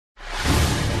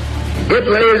It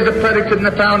lays the predicate and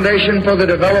the foundation for the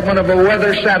development of a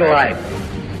weather satellite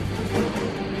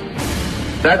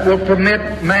that will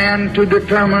permit man to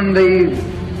determine the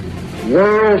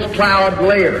world's cloud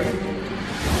layer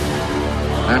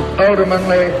and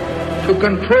ultimately to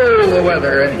control the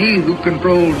weather, and he who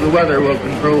controls the weather will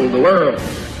control the world.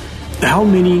 How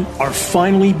many are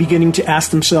finally beginning to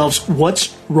ask themselves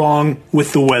what's wrong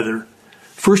with the weather?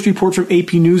 First report from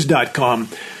APnews.com.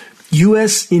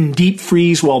 U.S. in deep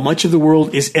freeze while much of the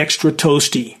world is extra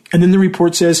toasty. And then the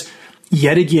report says,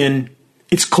 yet again,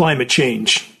 it's climate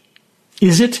change.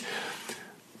 Is it?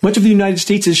 Much of the United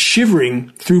States is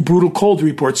shivering through brutal cold, the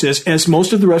report says, as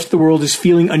most of the rest of the world is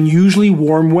feeling unusually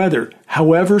warm weather.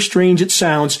 However strange it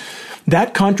sounds,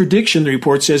 that contradiction, the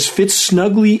report says, fits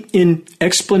snugly in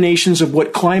explanations of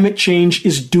what climate change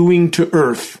is doing to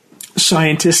Earth.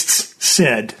 Scientists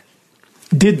said.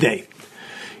 Did they?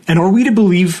 And are we to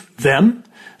believe them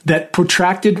that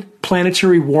protracted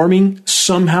planetary warming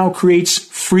somehow creates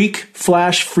freak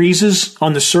flash freezes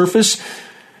on the surface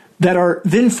that are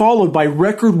then followed by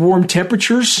record warm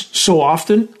temperatures so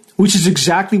often, which is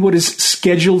exactly what is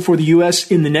scheduled for the U.S.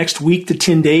 in the next week to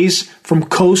 10 days from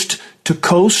coast to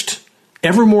coast?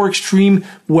 Ever more extreme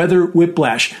weather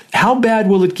whiplash. How bad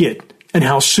will it get? And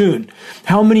how soon?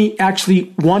 How many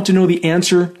actually want to know the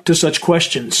answer to such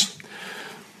questions?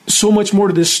 So much more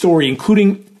to this story,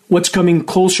 including what's coming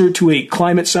closer to a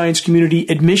climate science community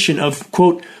admission of,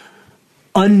 quote,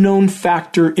 unknown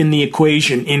factor in the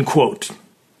equation, end quote.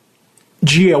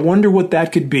 Gee, I wonder what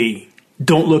that could be.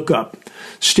 Don't look up.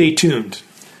 Stay tuned.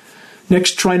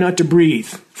 Next, try not to breathe.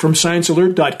 From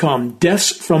ScienceAlert.com,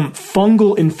 deaths from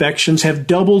fungal infections have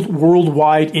doubled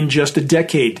worldwide in just a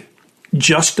decade.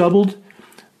 Just doubled?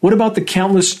 What about the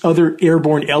countless other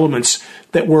airborne elements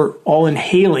that we're all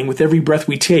inhaling with every breath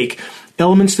we take?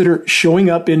 Elements that are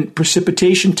showing up in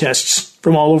precipitation tests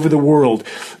from all over the world.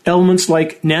 Elements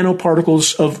like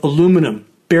nanoparticles of aluminum,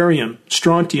 barium,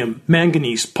 strontium,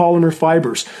 manganese, polymer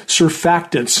fibers,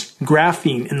 surfactants,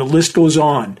 graphene, and the list goes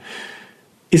on.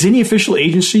 Is any official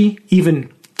agency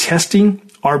even testing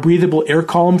our breathable air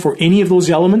column for any of those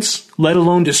elements, let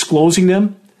alone disclosing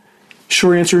them?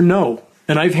 Short answer, no.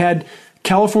 And I've had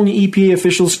California EPA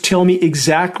officials tell me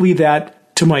exactly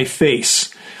that to my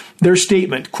face. Their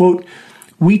statement, quote,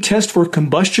 we test for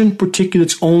combustion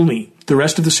particulates only. The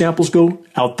rest of the samples go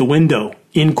out the window,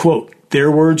 end quote. Their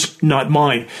words, not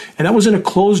mine. And that was in a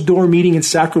closed-door meeting in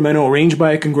Sacramento arranged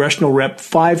by a congressional rep,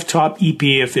 5 top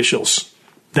EPA officials.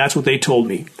 That's what they told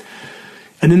me.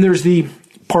 And then there's the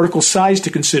particle size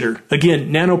to consider.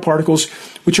 Again, nanoparticles,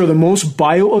 which are the most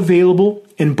bioavailable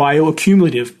and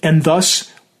bioaccumulative, and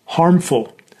thus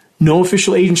harmful. No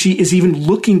official agency is even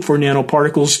looking for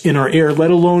nanoparticles in our air,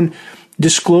 let alone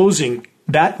disclosing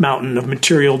that mountain of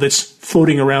material that's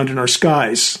floating around in our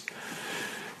skies.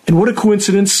 And what a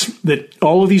coincidence that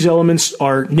all of these elements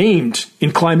are named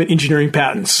in climate engineering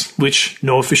patents, which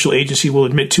no official agency will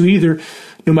admit to either,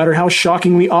 no matter how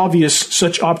shockingly obvious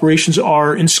such operations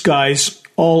are in skies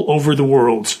all over the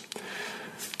world.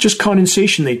 Just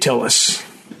condensation, they tell us.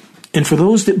 And for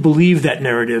those that believe that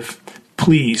narrative,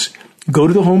 please go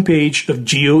to the homepage of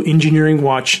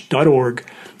geoengineeringwatch.org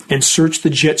and search the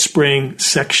jet spraying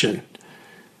section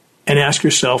and ask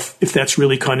yourself if that's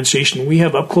really condensation. We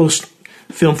have up-close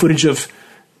film footage of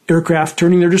aircraft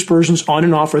turning their dispersions on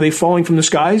and off. Are they falling from the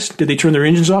skies? Did they turn their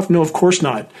engines off? No, of course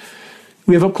not.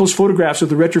 We have up-close photographs of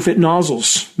the retrofit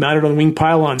nozzles mounted on wing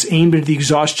pylons aimed into the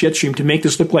exhaust jet stream to make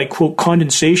this look like, quote,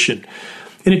 condensation.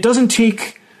 And it doesn't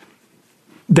take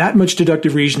that much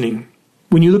deductive reasoning.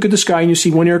 When you look at the sky and you see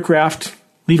one aircraft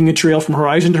leaving a trail from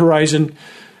horizon to horizon,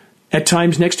 at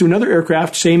times next to another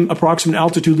aircraft, same approximate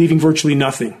altitude, leaving virtually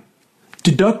nothing.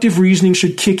 Deductive reasoning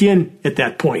should kick in at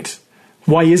that point.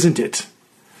 Why isn't it?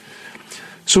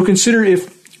 So consider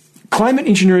if climate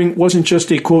engineering wasn't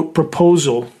just a, quote,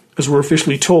 proposal, as we're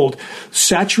officially told,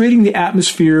 saturating the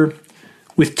atmosphere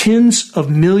with tens of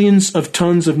millions of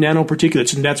tons of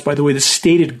nanoparticulates, and that's, by the way, the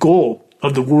stated goal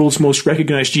of the world's most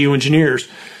recognized geoengineers,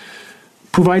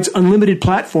 provides unlimited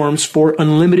platforms for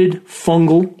unlimited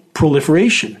fungal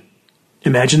proliferation.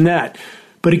 Imagine that.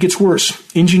 But it gets worse.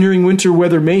 Engineering winter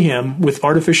weather mayhem with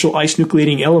artificial ice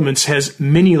nucleating elements has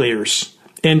many layers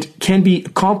and can be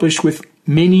accomplished with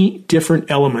many different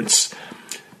elements.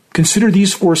 Consider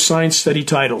these 4 science study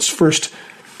titles. First,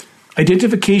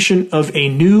 identification of a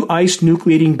new ice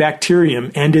nucleating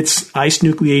bacterium and its ice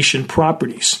nucleation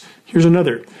properties. Here's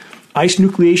another. Ice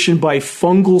nucleation by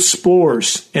fungal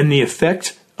spores and the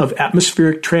effect of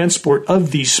atmospheric transport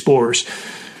of these spores.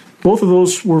 Both of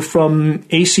those were from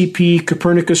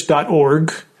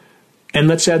acpcopernicus.org. And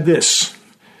let's add this.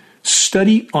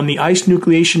 study on the ice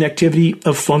nucleation activity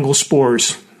of fungal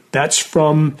spores. That's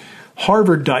from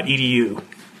harvard.edu.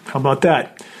 How about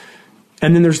that?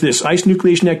 And then there's this, ice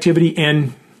nucleation activity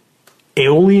and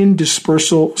aeolian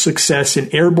dispersal success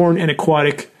in airborne and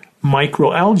aquatic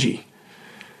microalgae.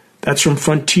 That's from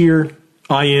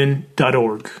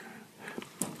frontierin.org.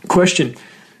 Question: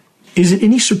 is it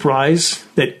any surprise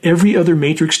that every other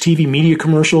Matrix TV media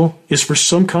commercial is for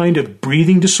some kind of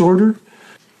breathing disorder?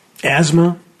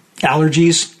 Asthma,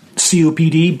 allergies,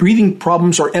 COPD, breathing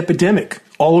problems are epidemic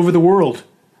all over the world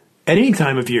at any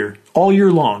time of year, all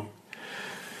year long.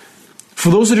 For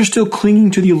those that are still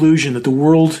clinging to the illusion that the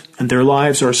world and their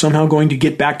lives are somehow going to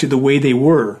get back to the way they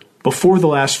were before the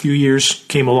last few years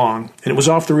came along, and it was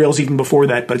off the rails even before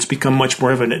that, but it's become much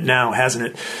more evident now, hasn't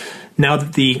it? Now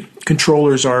that the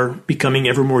controllers are becoming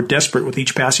ever more desperate with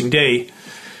each passing day,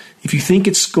 if you think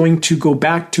it's going to go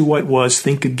back to what was,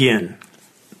 think again.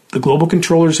 The global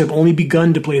controllers have only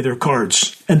begun to play their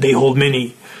cards, and they hold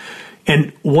many.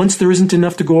 And once there isn't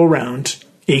enough to go around,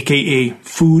 aka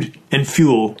food and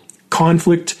fuel,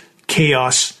 conflict,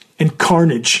 chaos, and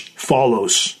carnage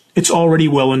follows. It's already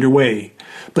well underway,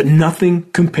 but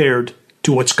nothing compared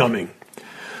to what's coming.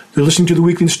 You're listening to the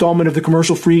weekly installment of the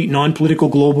commercial-free, non-political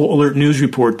Global Alert News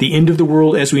Report, the End of the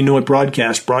World as We Know It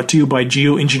broadcast, brought to you by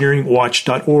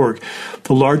geoengineeringwatch.org,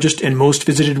 the largest and most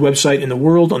visited website in the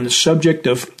world on the subject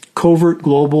of covert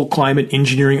global climate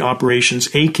engineering operations,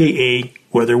 aka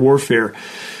weather warfare.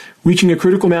 Reaching a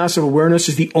critical mass of awareness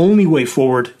is the only way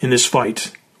forward in this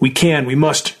fight. We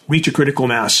must reach a critical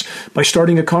mass by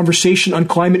starting a conversation on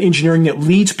climate engineering that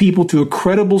leads people to a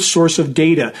credible source of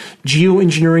data.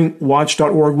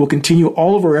 Geoengineeringwatch.org will continue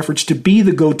all of our efforts to be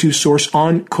the go-to source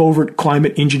on covert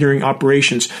climate engineering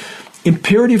operations.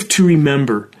 Imperative to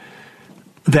remember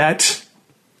that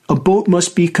a boat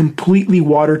must be completely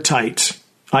watertight,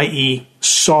 i.e.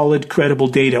 solid, credible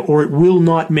data, or it will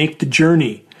not make the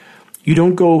journey. You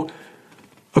don't go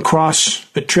across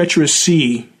a treacherous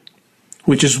sea,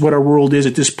 which is what our world is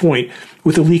at this point,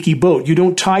 with a leaky boat. You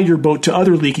don't tie your boat to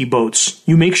other leaky boats.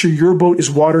 You make sure your boat is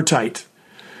watertight.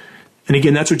 And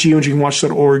again, that's what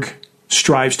geoengineeringwatch.org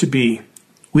strives to be.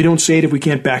 We don't say it if we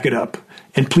can't back it up.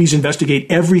 And please investigate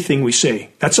everything we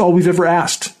say. That's all we've ever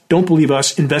asked. Don't believe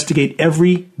us. Investigate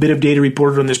every bit of data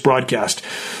reported on this broadcast.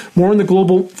 More on the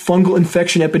global fungal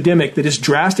infection epidemic that is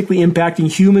drastically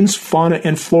impacting humans, fauna,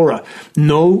 and flora.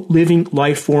 No living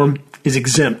life form is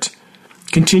exempt.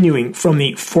 Continuing from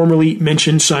the formerly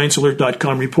mentioned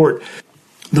ScienceAlert.com report,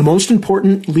 the most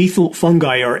important lethal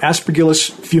fungi are Aspergillus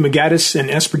fumigatus and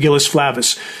Aspergillus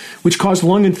flavus, which cause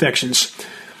lung infections.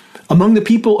 Among the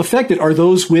people affected are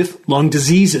those with lung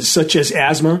diseases such as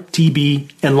asthma,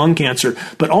 TB, and lung cancer,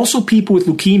 but also people with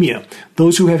leukemia,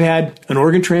 those who have had an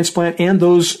organ transplant, and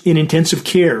those in intensive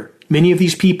care. Many of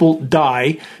these people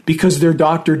die because their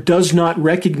doctor does not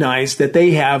recognize that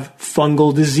they have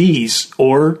fungal disease,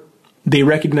 or they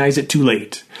recognize it too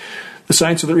late. The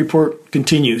Science Alert report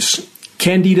continues.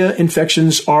 Candida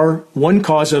infections are one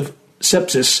cause of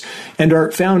sepsis and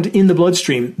are found in the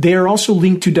bloodstream. They are also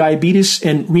linked to diabetes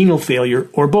and renal failure,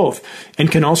 or both,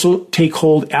 and can also take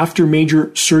hold after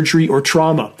major surgery or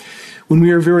trauma. When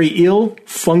we are very ill,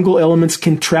 fungal elements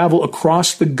can travel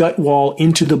across the gut wall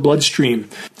into the bloodstream.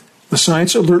 The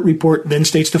Science Alert report then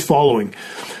states the following.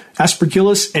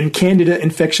 Aspergillus and Candida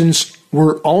infections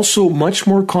were also much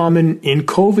more common in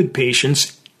COVID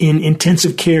patients in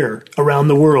intensive care around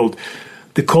the world.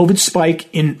 The COVID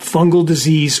spike in fungal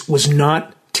disease was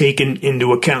not taken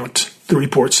into account, the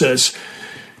report says.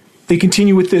 They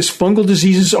continue with this. Fungal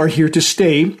diseases are here to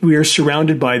stay. We are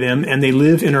surrounded by them, and they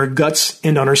live in our guts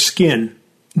and on our skin.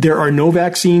 There are no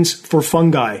vaccines for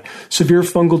fungi. Severe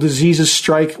fungal diseases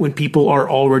strike when people are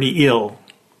already ill.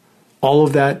 All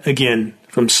of that, again,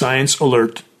 from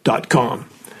ScienceAlert.com.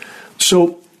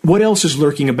 So, what else is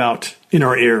lurking about in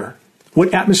our air?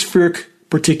 What atmospheric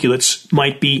particulates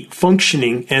might be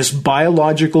functioning as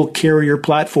biological carrier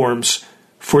platforms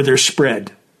for their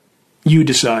spread? You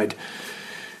decide.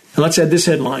 And let's add this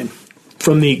headline.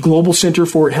 From the Global Center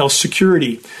for Health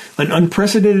Security, an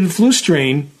unprecedented flu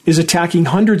strain is attacking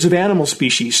hundreds of animal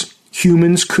species.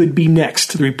 Humans could be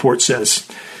next, the report says.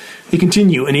 They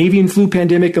continue. An avian flu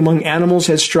pandemic among animals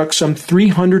has struck some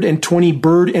 320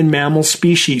 bird and mammal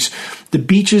species. The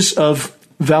beaches of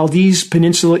Valdez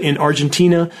Peninsula in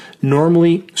Argentina,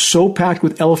 normally so packed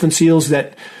with elephant seals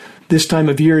that this time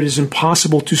of year it is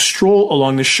impossible to stroll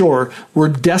along the shore, were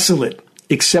desolate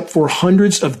except for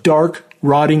hundreds of dark,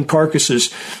 rotting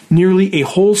carcasses, nearly a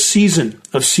whole season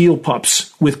of seal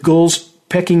pups with gulls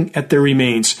pecking at their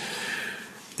remains.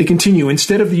 They continue,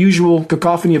 instead of the usual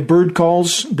cacophony of bird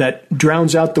calls that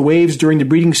drowns out the waves during the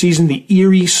breeding season, the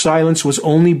eerie silence was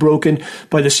only broken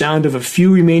by the sound of a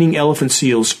few remaining elephant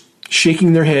seals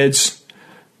shaking their heads,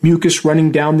 mucus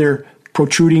running down their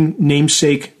protruding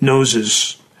namesake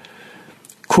noses.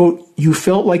 Quote, "You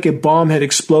felt like a bomb had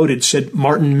exploded," said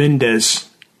Martin Mendez.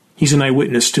 He's an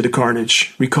eyewitness to the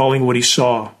carnage, recalling what he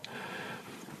saw.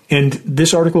 And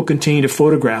this article contained a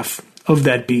photograph of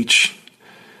that beach.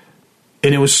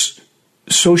 And it was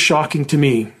so shocking to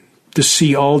me to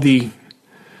see all the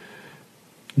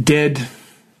dead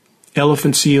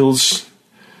elephant seals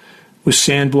with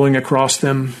sand blowing across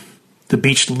them, the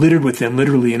beach littered with them,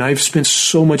 literally. And I've spent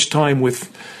so much time with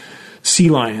sea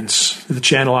lions, the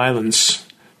Channel Islands,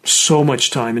 so much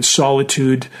time in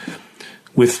solitude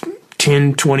with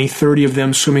 10, 20, 30 of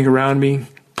them swimming around me,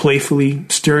 playfully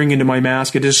staring into my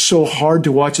mask. It is so hard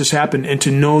to watch this happen and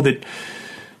to know that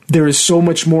there is so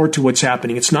much more to what's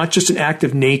happening. It's not just an act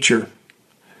of nature,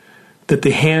 that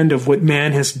the hand of what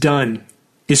man has done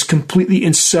is completely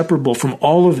inseparable from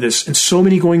all of this, and so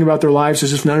many going about their lives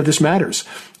as if none of this matters,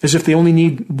 as if they only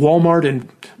need Walmart and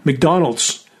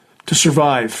McDonald's to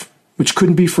survive, which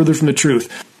couldn't be further from the truth.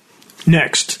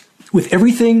 Next, with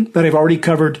everything that I've already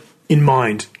covered in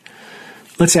mind,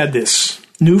 let's add this.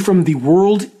 New from the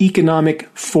World Economic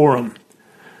Forum.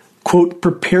 Quote,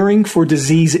 "Preparing for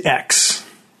disease X."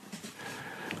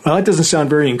 Well, that doesn't sound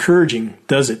very encouraging,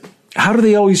 does it? How do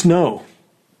they always know?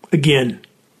 Again,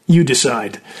 you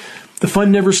decide. The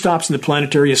fun never stops in the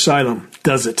planetary asylum,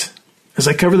 does it? As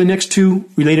I cover the next two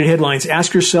related headlines,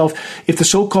 ask yourself if the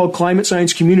so-called climate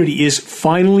science community is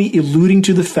finally alluding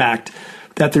to the fact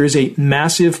that there is a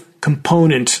massive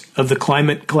component of the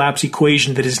climate collapse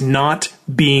equation that is not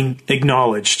being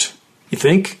acknowledged. You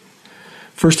think?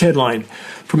 First headline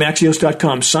from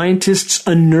Axios.com, scientists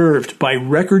unnerved by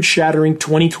record-shattering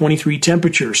 2023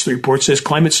 temperatures. The report says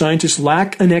climate scientists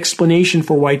lack an explanation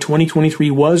for why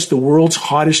 2023 was the world's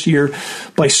hottest year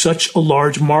by such a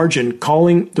large margin,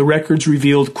 calling the records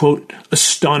revealed, quote,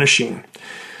 astonishing.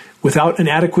 Without an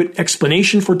adequate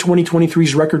explanation for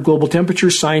 2023's record global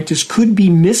temperatures, scientists could be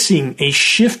missing a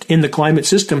shift in the climate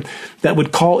system that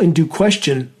would call into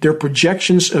question their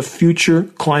projections of future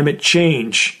climate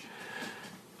change.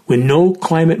 When no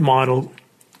climate model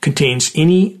contains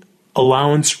any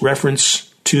allowance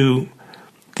reference to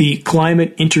the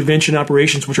climate intervention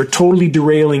operations, which are totally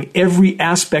derailing every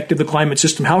aspect of the climate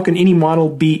system, how can any model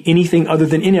be anything other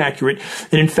than inaccurate?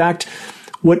 And in fact,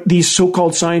 what these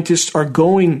so-called scientists are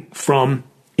going from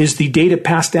is the data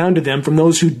passed down to them from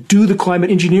those who do the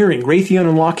climate engineering, Raytheon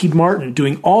and Lockheed Martin,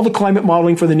 doing all the climate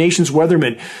modeling for the nation's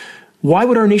weathermen. Why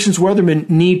would our nation's weathermen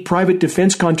need private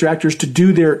defense contractors to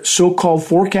do their so-called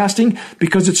forecasting?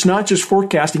 Because it's not just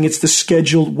forecasting, it's the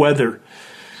scheduled weather.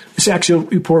 This Axios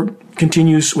report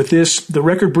continues with this. The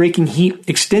record-breaking heat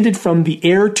extended from the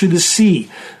air to the sea.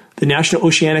 The National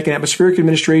Oceanic and Atmospheric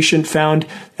Administration found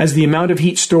as the amount of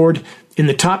heat stored in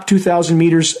the top 2,000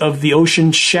 meters of the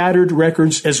ocean shattered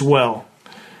records as well.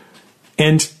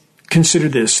 And consider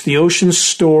this. The oceans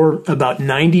store about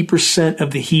 90%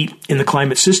 of the heat in the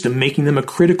climate system, making them a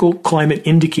critical climate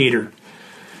indicator.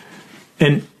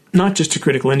 And not just a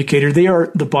critical indicator, they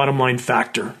are the bottom line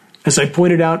factor. As I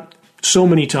pointed out so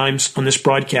many times on this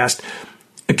broadcast,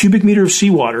 a cubic meter of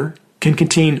seawater can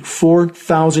contain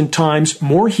 4,000 times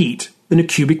more heat than a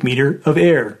cubic meter of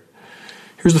air.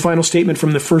 Here's the final statement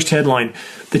from the first headline.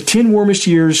 The 10 warmest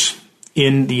years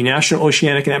in the National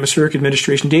Oceanic and Atmospheric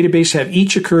Administration database have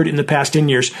each occurred in the past 10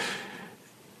 years.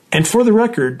 And for the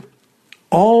record,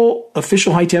 all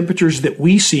official high temperatures that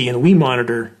we see and we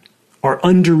monitor are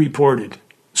underreported.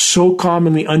 So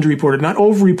commonly underreported, not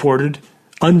overreported,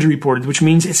 underreported, which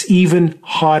means it's even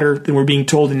hotter than we're being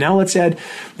told. And now let's add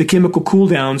the chemical cool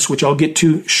downs, which I'll get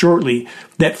to shortly,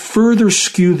 that further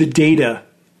skew the data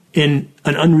in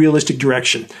an unrealistic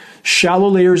direction. Shallow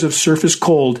layers of surface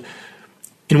cold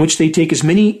in which they take as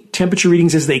many temperature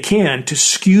readings as they can to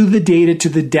skew the data to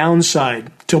the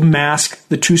downside, to mask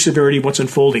the true severity of what's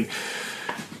unfolding.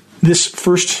 This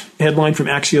first headline from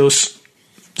Axios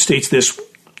states this.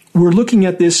 We're looking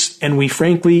at this and we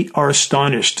frankly are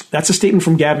astonished. That's a statement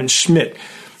from Gavin Schmidt,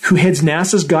 who heads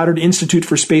NASA's Goddard Institute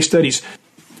for Space Studies.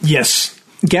 Yes,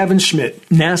 Gavin Schmidt,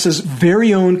 NASA's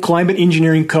very own climate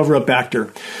engineering cover-up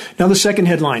actor. Now the second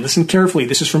headline, listen carefully,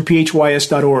 this is from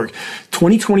phys.org.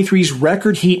 2023's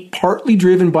record heat partly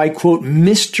driven by, quote,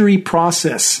 mystery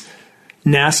process,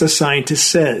 NASA scientist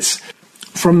says.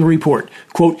 From the report,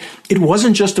 quote, it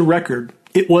wasn't just a record,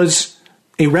 it was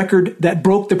a record that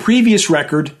broke the previous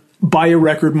record by a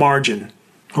record margin.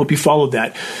 Hope you followed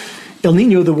that. El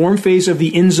Nino, the warm phase of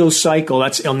the Enso cycle,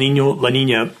 that's El Nino, La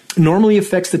Nina, normally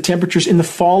affects the temperatures in the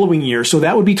following year, so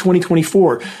that would be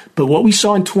 2024. But what we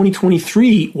saw in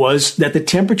 2023 was that the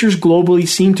temperatures globally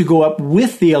seemed to go up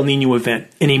with the El Nino event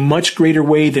in a much greater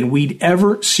way than we'd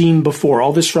ever seen before.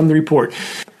 All this from the report,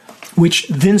 which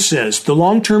then says the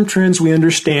long-term trends we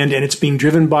understand, and it's being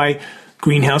driven by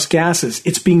greenhouse gases.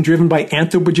 It's being driven by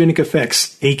anthropogenic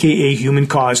effects, aka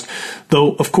human-caused,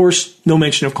 though, of course, no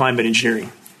mention of climate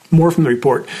engineering. More from the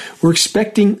report. We're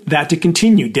expecting that to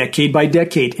continue decade by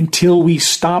decade until we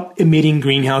stop emitting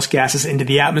greenhouse gases into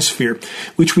the atmosphere,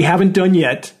 which we haven't done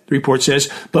yet, the report says.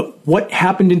 But what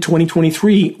happened in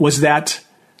 2023 was that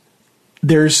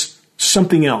there's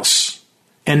something else.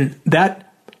 And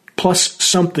that plus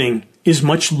something is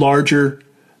much larger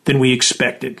than we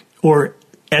expected, or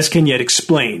as can yet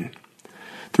explain.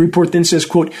 The report then says,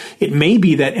 quote, it may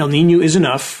be that El Nino is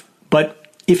enough, but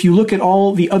if you look at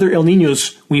all the other El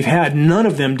Niños we've had, none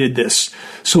of them did this.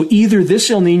 So either this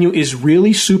El Nino is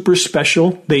really super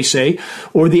special, they say,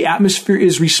 or the atmosphere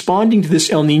is responding to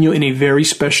this El Nino in a very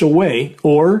special way,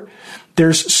 or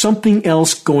there's something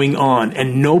else going on,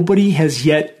 and nobody has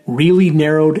yet really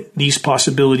narrowed these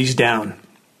possibilities down.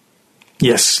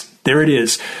 Yes, there it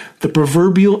is. The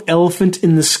proverbial elephant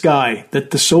in the sky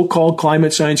that the so-called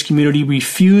climate science community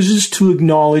refuses to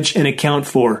acknowledge and account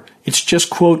for. It's just,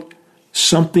 quote,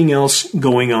 something else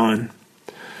going on.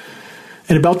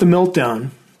 And about the meltdown,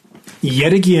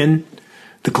 yet again,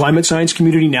 the climate science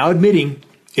community now admitting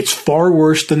it's far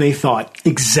worse than they thought,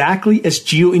 exactly as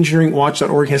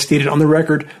geoengineeringwatch.org has stated on the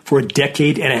record for a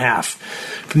decade and a half.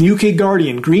 From the UK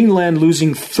Guardian, Greenland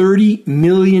losing 30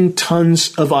 million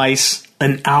tons of ice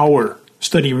an hour,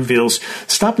 study reveals.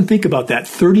 Stop and think about that,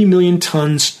 30 million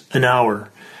tons an hour.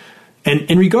 And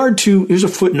in regard to, here's a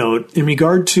footnote, in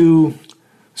regard to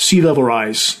sea level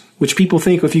rise, which people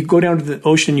think if you go down to the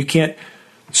ocean, you can't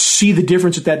see the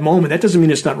difference at that moment. That doesn't mean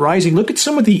it's not rising. Look at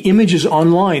some of the images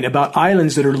online about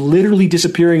islands that are literally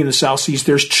disappearing in the South Seas.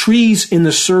 There's trees in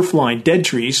the surf line, dead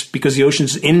trees, because the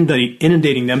ocean's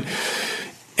inundating them.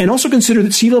 And also consider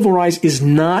that sea level rise is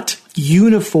not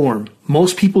uniform.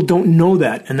 Most people don't know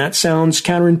that, and that sounds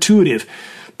counterintuitive.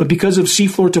 But because of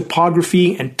seafloor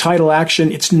topography and tidal action,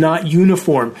 it's not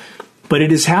uniform. But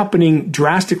it is happening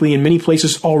drastically in many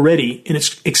places already, and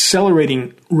it's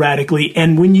accelerating radically.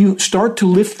 And when you start to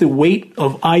lift the weight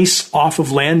of ice off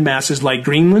of land masses like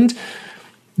Greenland,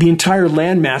 the entire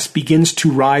land mass begins to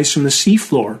rise from the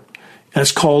seafloor. And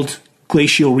it's called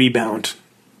glacial rebound.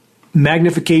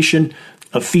 Magnification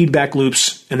of feedback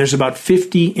loops, and there's about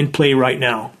 50 in play right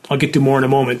now. I'll get to more in a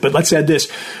moment, but let's add this.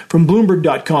 From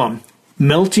Bloomberg.com,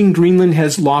 melting Greenland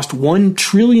has lost 1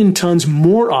 trillion tons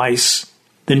more ice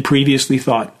than previously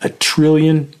thought. 1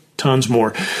 trillion tons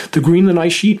more. The Greenland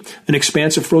ice sheet, an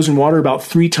expanse of frozen water about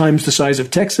 3 times the size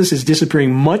of Texas, is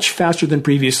disappearing much faster than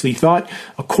previously thought,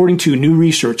 according to new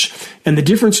research. And the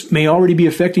difference may already be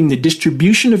affecting the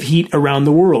distribution of heat around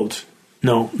the world.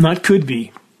 No, not could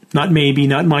be, not maybe,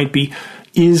 not might be,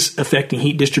 is affecting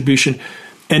heat distribution.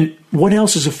 And what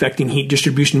else is affecting heat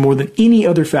distribution more than any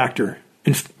other factor?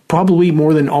 And probably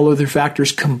more than all other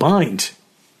factors combined.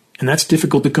 And that's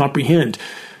difficult to comprehend.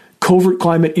 Covert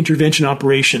climate intervention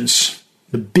operations,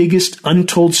 the biggest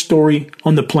untold story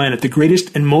on the planet, the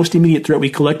greatest and most immediate threat we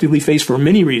collectively face for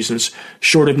many reasons,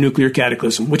 short of nuclear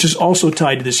cataclysm, which is also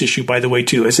tied to this issue, by the way,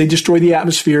 too. As they destroy the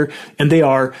atmosphere, and they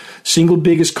are, single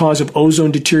biggest cause of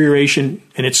ozone deterioration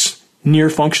and its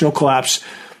near functional collapse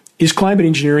is climate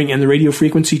engineering and the radio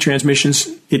frequency transmissions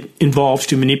it involves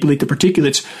to manipulate the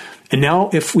particulates. And now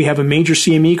if we have a major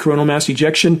CME, coronal mass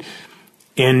ejection,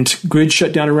 and grids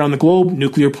shut down around the globe,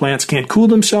 nuclear plants can't cool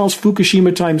themselves,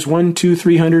 Fukushima times 1, 2,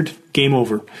 300, game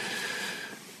over.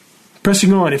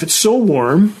 Pressing on, if it's so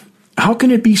warm, how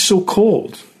can it be so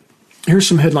cold? Here's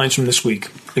some headlines from this week.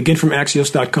 Again from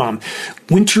Axios.com.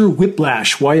 Winter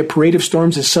whiplash, why a parade of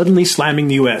storms is suddenly slamming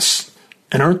the U.S.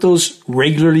 And aren't those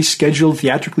regularly scheduled,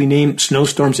 theatrically named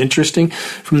snowstorms interesting?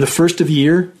 From the first of the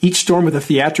year, each storm with a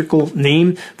theatrical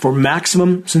name for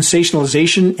maximum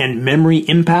sensationalization and memory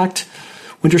impact.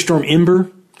 Winter Storm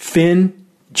Ember, Finn,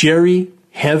 Jerry,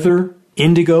 Heather,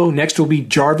 Indigo. Next will be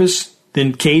Jarvis,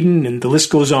 then Caden, and the list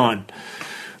goes on.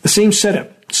 The same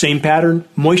setup. Same pattern,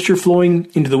 moisture flowing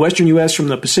into the western U.S. from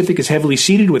the Pacific is heavily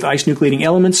seeded with ice-nucleating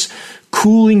elements,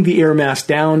 cooling the air mass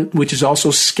down, which is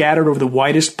also scattered over the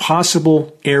widest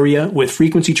possible area with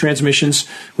frequency transmissions,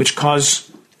 which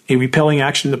cause a repelling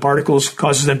action in the particles,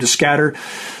 causes them to scatter.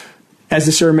 As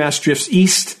this air mass drifts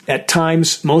east, at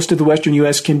times, most of the western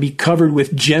U.S. can be covered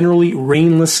with generally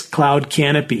rainless cloud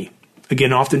canopy.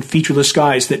 Again, often featureless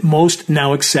skies that most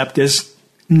now accept as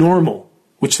normal,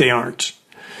 which they aren't.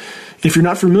 If you're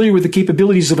not familiar with the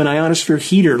capabilities of an ionosphere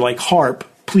heater like HAARP,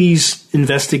 please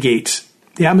investigate.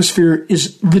 The atmosphere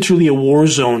is literally a war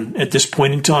zone at this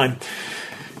point in time.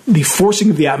 The forcing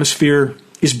of the atmosphere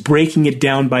is breaking it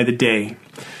down by the day.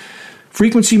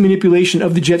 Frequency manipulation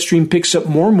of the jet stream picks up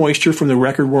more moisture from the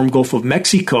record-warm Gulf of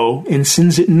Mexico and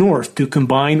sends it north to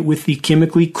combine with the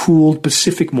chemically cooled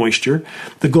Pacific moisture.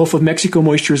 The Gulf of Mexico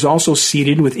moisture is also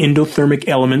seeded with endothermic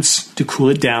elements to cool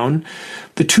it down.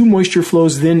 The two moisture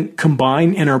flows then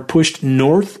combine and are pushed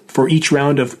north for each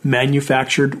round of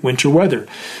manufactured winter weather.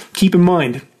 Keep in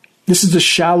mind, this is a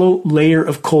shallow layer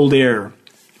of cold air.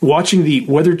 Watching the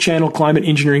Weather Channel climate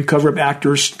engineering cover-up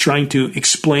actors trying to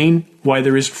explain why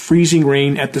there is freezing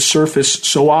rain at the surface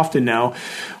so often now,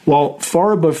 while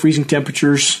far above freezing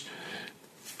temperatures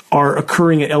are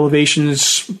occurring at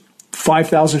elevations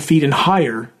 5,000 feet and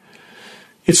higher,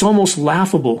 it's almost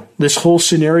laughable, this whole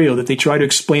scenario that they try to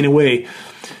explain away.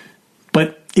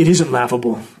 But it isn't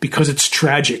laughable because it's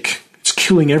tragic. It's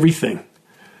killing everything.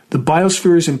 The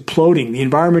biosphere is imploding. The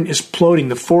environment is imploding.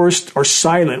 The forests are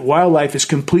silent. Wildlife is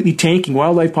completely tanking.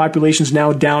 Wildlife population is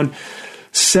now down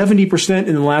 70%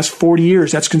 in the last 40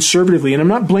 years. That's conservatively. And I'm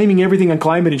not blaming everything on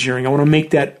climate engineering. I want to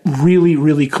make that really,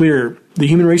 really clear. The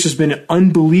human race has been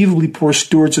unbelievably poor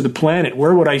stewards of the planet.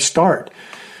 Where would I start?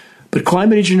 But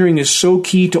climate engineering is so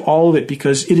key to all of it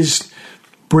because it is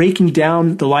breaking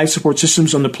down the life support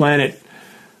systems on the planet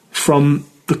from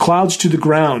the clouds to the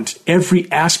ground, every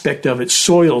aspect of it,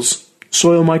 soils,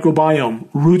 soil microbiome,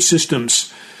 root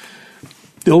systems,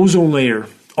 the ozone layer,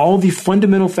 all the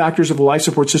fundamental factors of a life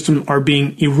support system are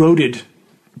being eroded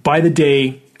by the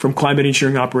day from climate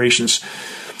engineering operations.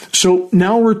 So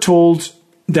now we're told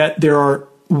that there are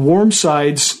warm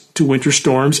sides to winter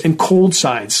storms and cold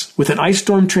sides with an ice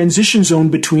storm transition zone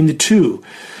between the two.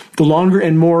 The longer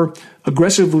and more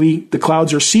aggressively the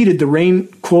clouds are seeded, the rain,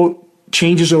 quote,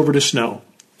 changes over to snow.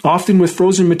 Often with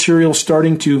frozen material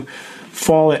starting to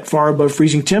fall at far above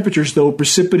freezing temperatures, though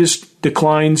precipitous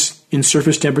declines in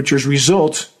surface temperatures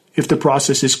result if the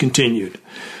process is continued.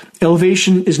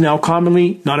 Elevation is now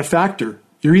commonly not a factor.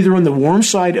 You're either on the warm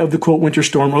side of the, quote, winter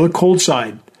storm or the cold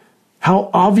side.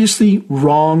 How obviously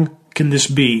wrong can this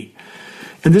be?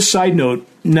 And this side note,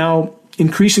 now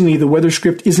increasingly the weather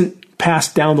script isn't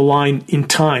passed down the line in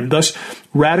time, thus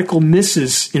radical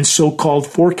misses in so-called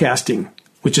forecasting,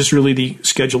 which is really the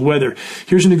scheduled weather.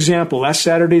 Here's an example. Last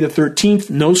Saturday, the 13th,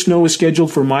 no snow was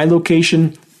scheduled for my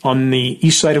location on the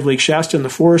east side of Lake Shasta in the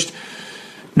forest.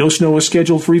 No snow was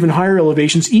scheduled for even higher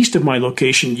elevations east of my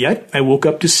location, yet I woke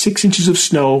up to 6 inches of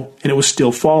snow and it was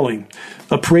still falling.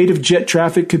 A parade of jet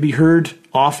traffic could be heard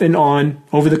off and on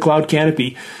over the cloud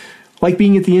canopy, like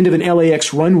being at the end of an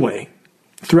LAX runway.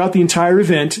 Throughout the entire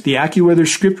event, the AccuWeather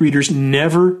script readers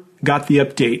never got the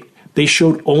update. They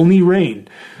showed only rain.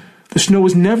 The snow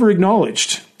was never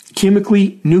acknowledged.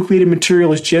 Chemically nucleated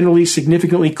material is generally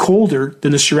significantly colder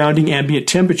than the surrounding ambient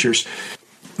temperatures.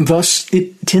 Thus,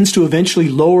 it tends to eventually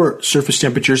lower surface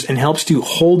temperatures and helps to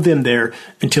hold them there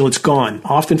until it's gone,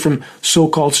 often from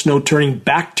so-called snow turning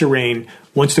back to rain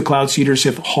once the cloud seeders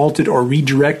have halted or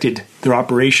redirected their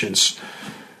operations.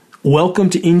 Welcome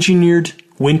to engineered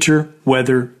winter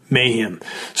weather mayhem.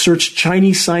 Search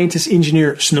Chinese scientist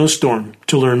engineer snowstorm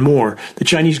to learn more, the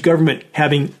Chinese government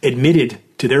having admitted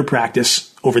to their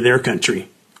practice over their country.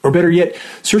 Or better yet,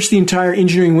 search the entire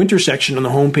engineering winter section on the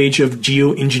homepage of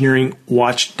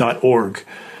geoengineeringwatch.org.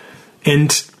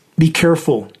 And be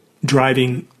careful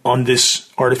driving on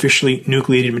this artificially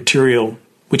nucleated material,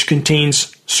 which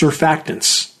contains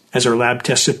surfactants, as our lab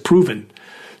tests have proven.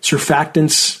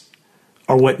 Surfactants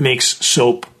are what makes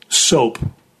soap soap,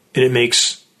 and it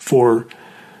makes for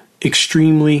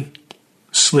extremely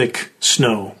slick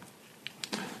snow.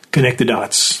 Connect the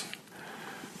dots.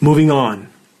 Moving on.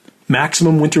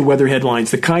 Maximum winter weather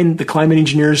headlines, the kind the climate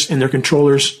engineers and their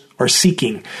controllers are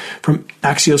seeking. From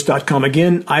Axios.com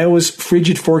again, Iowa's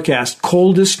frigid forecast,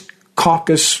 coldest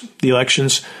caucus, the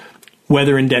elections,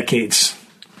 weather in decades.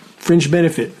 Fringe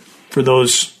benefit for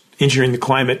those engineering the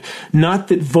climate. Not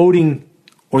that voting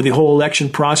or the whole election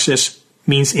process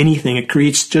means anything. It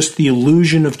creates just the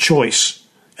illusion of choice,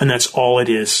 and that's all it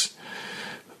is.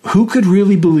 Who could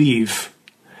really believe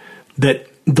that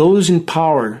those in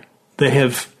power that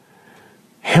have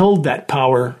held that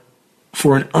power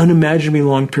for an unimaginably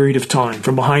long period of time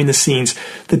from behind the scenes,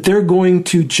 that they're going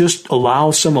to just allow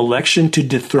some election to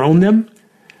dethrone them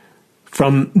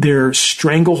from their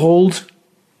stranglehold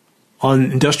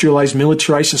on industrialized,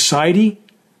 militarized society?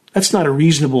 That's not a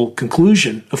reasonable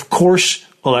conclusion. Of course,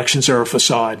 elections are a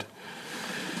facade.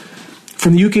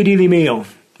 From the UK Daily Mail,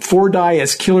 die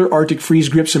as killer Arctic freeze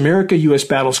grips America. U.S.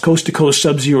 battles coast-to-coast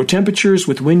sub-zero temperatures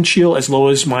with wind chill as low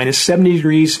as minus 70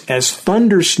 degrees as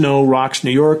thunder snow rocks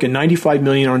New York and 95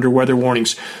 million are under weather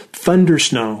warnings. Thunder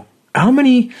snow. How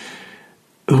many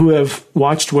who have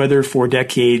watched weather for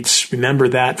decades remember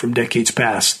that from decades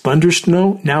past? Thunder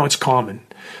snow, now it's common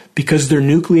because they're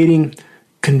nucleating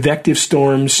convective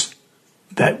storms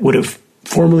that would have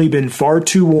formerly been far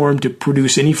too warm to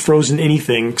produce any frozen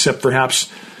anything except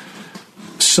perhaps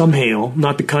some hail,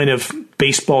 not the kind of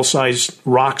baseball-sized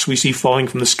rocks we see falling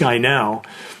from the sky now.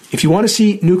 If you want to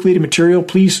see nucleated material,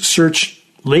 please search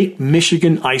Lake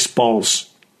Michigan ice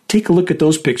balls. Take a look at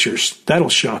those pictures. That'll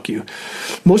shock you.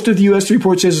 Most of the U.S.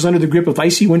 report says is under the grip of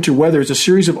icy winter weather as a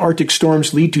series of Arctic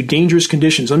storms lead to dangerous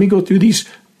conditions. Let me go through these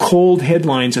cold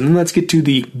headlines, and then let's get to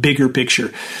the bigger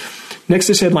picture. Next,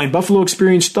 this headline, Buffalo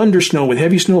experienced thunder snow with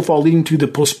heavy snowfall leading to the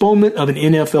postponement of an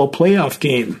NFL playoff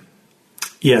game.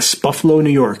 Yes, Buffalo, New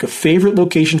York, a favorite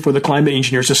location for the climate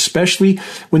engineers, especially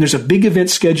when there's a big event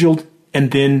scheduled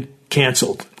and then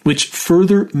canceled, which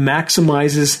further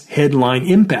maximizes headline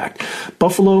impact.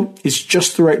 Buffalo is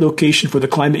just the right location for the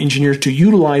climate engineers to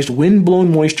utilize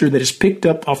wind-blown moisture that is picked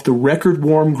up off the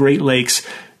record-warm Great Lakes,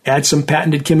 add some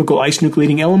patented chemical ice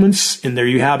nucleating elements, and there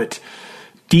you have it.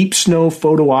 Deep snow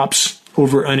photo ops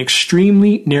over an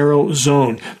extremely narrow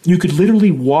zone. You could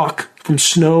literally walk from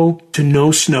snow to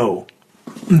no snow.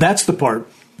 That's the part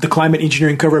the climate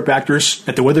engineering cover-up actors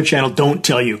at the Weather Channel don't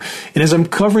tell you. And as I'm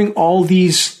covering all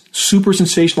these super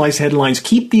sensationalized headlines,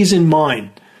 keep these in mind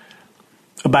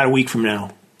about a week from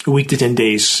now, a week to 10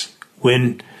 days,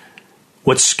 when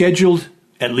what's scheduled,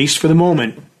 at least for the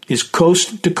moment, is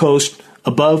coast to coast,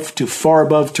 above to far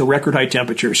above to record high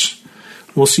temperatures.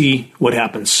 We'll see what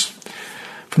happens.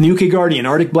 From the UK Guardian,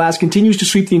 Arctic blast continues to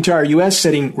sweep the entire U.S.,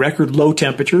 setting record low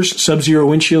temperatures. Sub-zero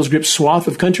wind chills grip swath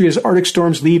of country as Arctic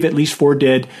storms leave at least 4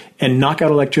 dead and knock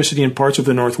out electricity in parts of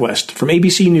the Northwest. From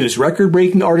ABC News,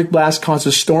 record-breaking Arctic blast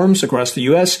causes storms across the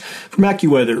U.S. From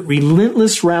AccuWeather,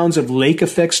 relentless rounds of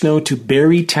lake-effect snow to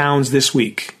bury towns this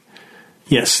week.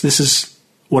 Yes, this is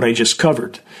what I just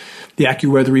covered. The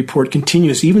AccuWeather report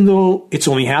continues. Even though it's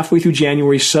only halfway through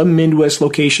January, some Midwest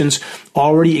locations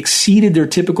already exceeded their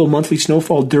typical monthly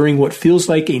snowfall during what feels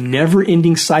like a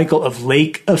never-ending cycle of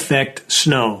lake effect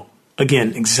snow.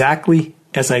 Again, exactly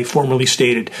as I formerly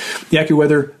stated. The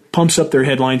AccuWeather pumps up their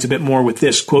headlines a bit more with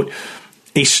this, quote,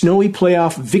 a snowy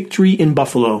playoff victory in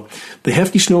Buffalo. The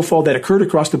hefty snowfall that occurred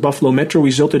across the Buffalo Metro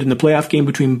resulted in the playoff game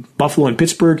between Buffalo and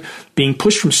Pittsburgh being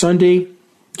pushed from Sunday,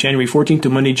 January 14th to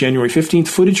Monday, January 15th.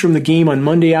 Footage from the game on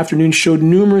Monday afternoon showed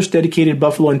numerous dedicated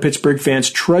Buffalo and Pittsburgh fans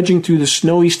trudging through the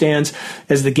snowy stands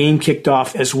as the game kicked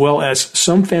off, as well as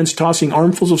some fans tossing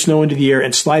armfuls of snow into the air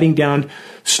and sliding down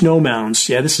snow mounds.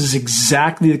 Yeah, this is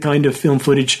exactly the kind of film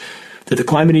footage that the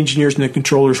climate engineers and the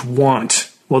controllers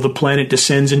want while the planet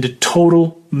descends into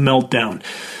total meltdown.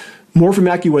 More from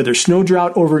AccuWeather. Snow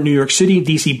drought over New York City,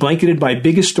 D.C. blanketed by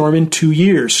biggest storm in 2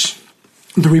 years.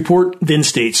 The report then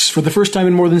states, for the first time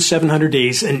in more than 700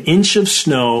 days, an inch of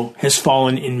snow has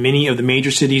fallen in many of the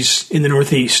major cities in the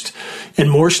Northeast.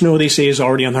 And more snow, they say, is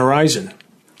already on the horizon.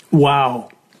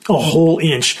 Wow. A whole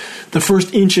inch. The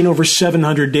first inch in over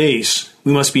 700 days.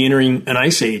 We must be entering an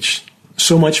ice age.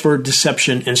 So much for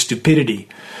deception and stupidity.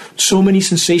 So many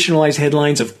sensationalized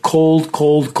headlines of cold,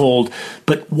 cold, cold.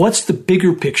 But what's the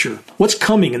bigger picture? What's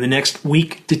coming in the next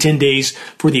week to 10 days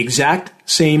for the exact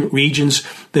same regions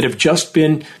that have just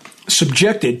been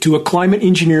subjected to a climate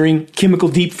engineering chemical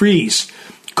deep freeze?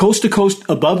 Coast to coast,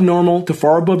 above normal to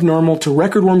far above normal to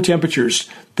record warm temperatures.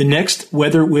 The next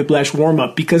weather whiplash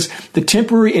warm-up, because the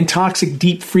temporary and toxic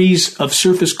deep freeze of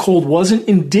surface cold wasn't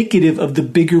indicative of the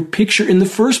bigger picture in the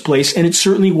first place, and it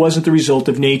certainly wasn't the result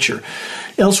of nature.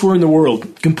 Elsewhere in the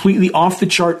world, completely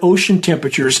off-the-chart ocean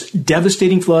temperatures,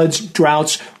 devastating floods,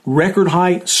 droughts,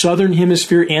 record-high southern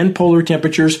hemisphere and polar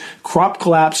temperatures, crop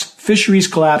collapse, fisheries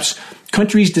collapse,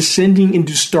 countries descending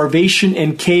into starvation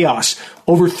and chaos,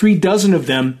 over 36 of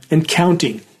them and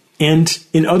counting. And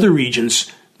in other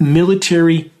regions,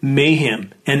 military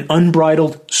mayhem and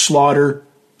unbridled slaughter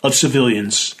of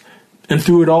civilians. And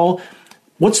through it all,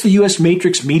 what's the U.S.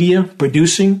 matrix media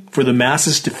producing for the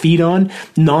masses to feed on?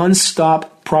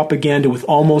 Non-stop propaganda with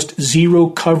almost zero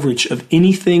coverage of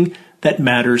anything that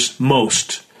matters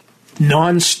most.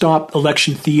 Non-stop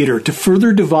election theater to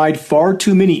further divide far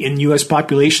too many in U.S.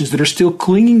 populations that are still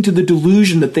clinging to the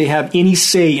delusion that they have any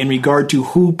say in regard to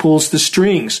who pulls the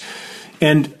strings.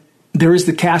 And there is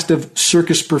the cast of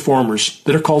circus performers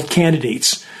that are called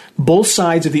candidates. Both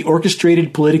sides of the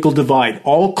orchestrated political divide,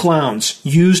 all clowns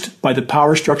used by the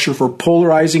power structure for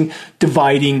polarizing,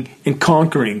 dividing, and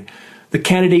conquering. the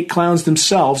candidate clowns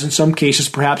themselves, in some cases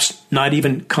perhaps not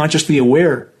even consciously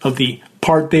aware of the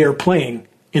part they are playing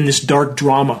in this dark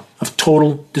drama of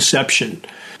total deception.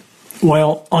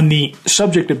 While on the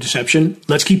subject of deception,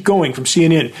 let's keep going from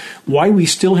CNN. Why we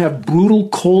still have brutal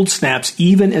cold snaps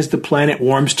even as the planet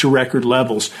warms to record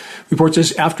levels. Report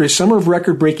says after a summer of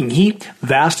record-breaking heat,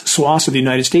 vast swaths of the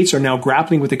United States are now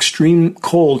grappling with extreme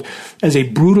cold as a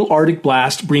brutal Arctic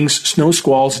blast brings snow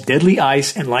squalls, deadly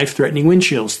ice, and life-threatening wind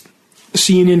chills.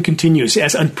 CNN continues,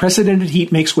 as unprecedented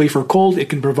heat makes way for cold, it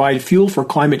can provide fuel for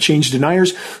climate change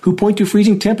deniers who point to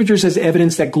freezing temperatures as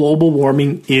evidence that global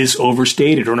warming is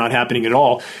overstated or not happening at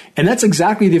all. And that's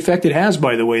exactly the effect it has,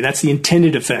 by the way. That's the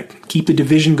intended effect. Keep the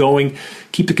division going,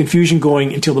 keep the confusion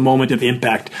going until the moment of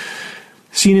impact.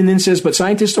 CNN then says, but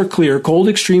scientists are clear, cold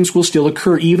extremes will still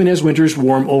occur even as winters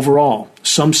warm overall.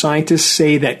 Some scientists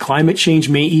say that climate change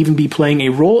may even be playing a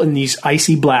role in these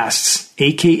icy blasts,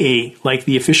 aka like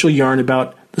the official yarn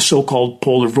about the so-called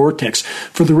polar vortex.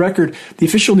 For the record, the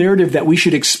official narrative that we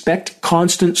should expect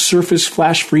constant surface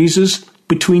flash freezes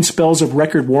between spells of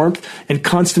record warmth and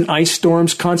constant ice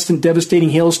storms, constant devastating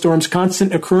hailstorms,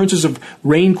 constant occurrences of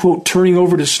rain, quote, turning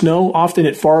over to snow, often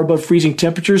at far above freezing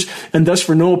temperatures, and thus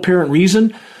for no apparent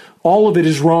reason, all of it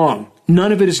is wrong.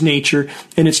 None of it is nature,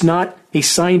 and it's not a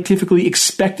scientifically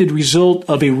expected result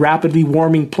of a rapidly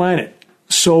warming planet.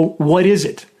 So what is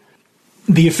it?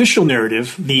 The official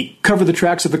narrative, the cover the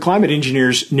tracks of the climate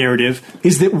engineers narrative,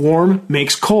 is that warm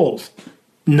makes cold.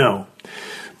 No.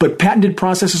 But patented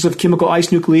processes of chemical ice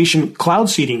nucleation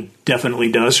cloud seeding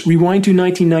definitely does. Rewind to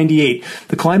 1998.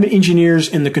 The climate engineers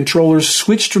and the controllers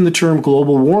switched from the term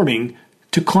global warming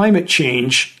to climate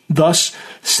change, thus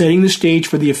setting the stage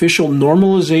for the official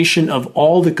normalization of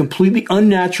all the completely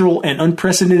unnatural and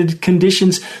unprecedented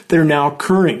conditions that are now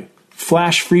occurring.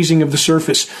 Flash freezing of the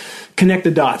surface. Connect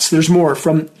the dots. There's more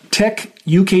from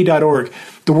techuk.org.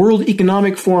 The World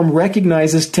Economic Forum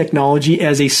recognizes technology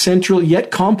as a central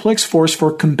yet complex force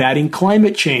for combating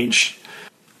climate change.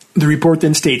 The report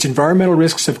then states, environmental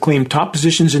risks have claimed top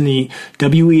positions in the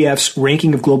WEF's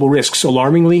ranking of global risks,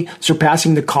 alarmingly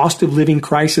surpassing the cost of living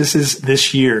crises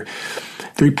this year.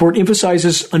 The report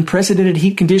emphasizes unprecedented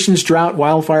heat conditions, drought,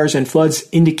 wildfires, and floods,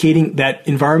 indicating that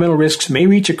environmental risks may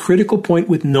reach a critical point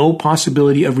with no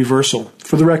possibility of reversal.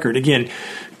 For the record, again,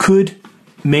 could,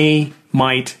 may,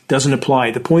 might doesn't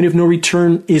apply. The point of no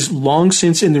return is long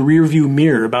since in the rearview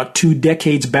mirror, about 2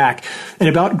 decades back. And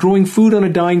about growing food on a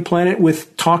dying planet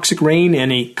with toxic rain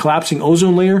and a collapsing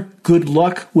ozone layer, good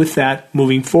luck with that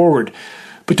moving forward.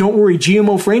 But don't worry,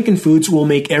 GMO frankenfoods will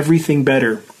make everything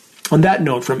better. On that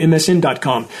note, from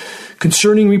MSN.com,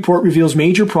 concerning report reveals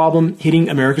major problem hitting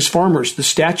America's farmers. The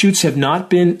statutes have not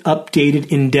been updated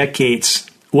in decades.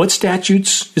 What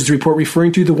statutes is the report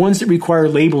referring to? The ones that require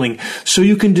labeling, so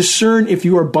you can discern if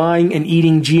you are buying and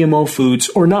eating GMO foods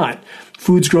or not.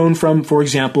 Foods grown from, for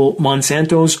example,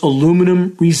 Monsanto's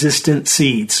aluminum-resistant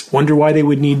seeds. Wonder why they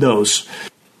would need those.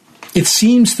 It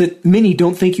seems that many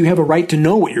don't think you have a right to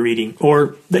know what you're eating,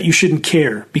 or that you shouldn't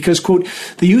care, because, quote,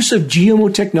 the use of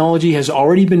GMO technology has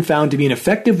already been found to be an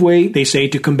effective way, they say,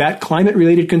 to combat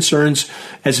climate-related concerns,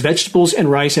 as vegetables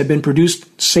and rice have been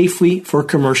produced safely for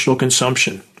commercial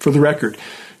consumption. For the record,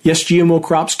 yes, GMO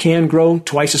crops can grow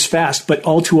twice as fast, but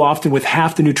all too often with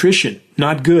half the nutrition.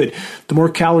 Not good. The more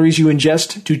calories you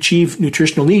ingest to achieve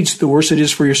nutritional needs, the worse it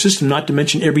is for your system, not to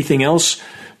mention everything else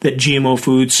that GMO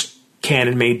foods can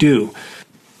and may do.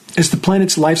 As the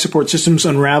planet's life support systems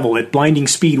unravel at blinding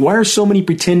speed, why are so many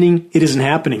pretending it isn't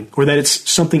happening, or that it's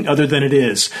something other than it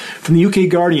is? From the UK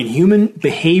Guardian, human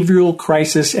behavioral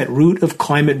crisis at root of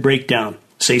climate breakdown,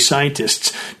 say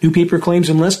scientists. New paper claims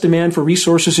unless demand for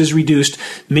resources is reduced,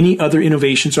 many other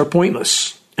innovations are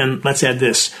pointless. And let's add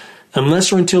this.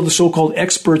 Unless or until the so-called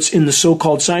experts in the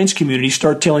so-called science community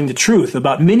start telling the truth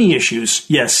about many issues,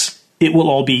 yes, it will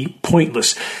all be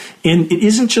pointless. And it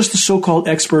isn't just the so-called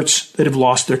experts that have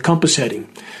lost their compass heading.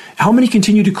 How many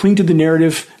continue to cling to the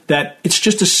narrative that it's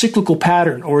just a cyclical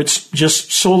pattern, or it's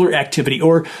just solar activity,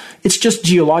 or it's just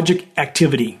geologic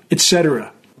activity,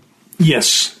 etc.?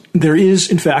 Yes, there is,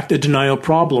 in fact, a denial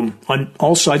problem on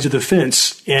all sides of the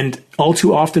fence, and all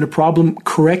too often a problem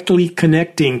correctly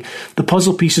connecting the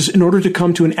puzzle pieces in order to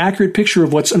come to an accurate picture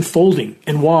of what's unfolding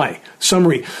and why.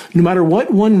 Summary: no matter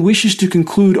what one wishes to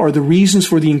conclude are the reasons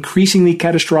for the increasingly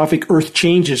catastrophic Earth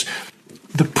changes,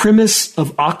 the premise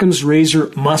of Occam's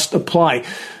razor must apply,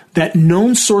 that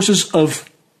known sources of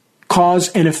cause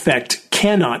and effect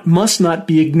must not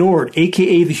be ignored,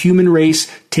 aka the human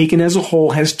race taken as a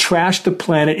whole has trashed the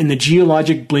planet in the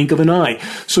geologic blink of an eye.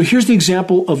 So here's the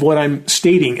example of what I'm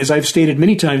stating. As I've stated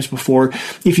many times before,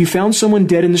 if you found someone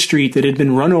dead in the street that had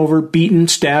been run over, beaten,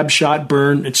 stabbed, shot,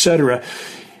 burned, etc.,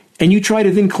 and you try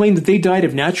to then claim that they died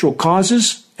of natural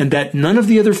causes and that none of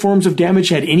the other forms of damage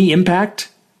had any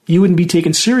impact, you wouldn't be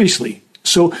taken seriously.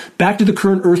 So back to the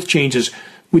current Earth changes,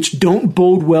 which don't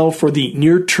bode well for the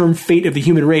near-term fate of the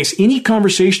human race. Any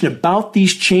conversation about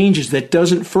these changes that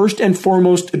doesn't first and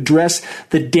foremost address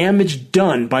the damage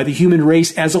done by the human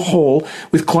race as a whole,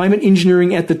 with climate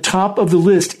engineering at the top of the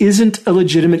list, isn't a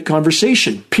legitimate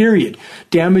conversation, period.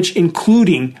 Damage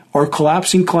including our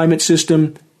collapsing climate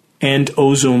system and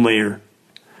ozone layer,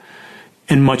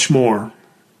 and much more.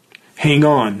 Hang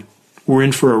on, we're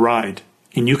in for a ride,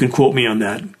 and you can quote me on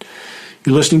that.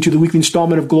 You're listening to the weekly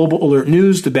installment of Global Alert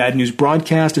News, the Bad News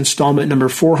Broadcast, installment number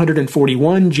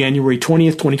 441, January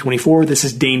 20th, 2024. This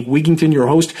is Dane Wigington, your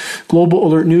host. Global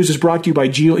Alert News is brought to you by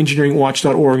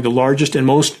geoengineeringwatch.org, the largest and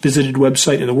most visited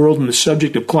website in the world on the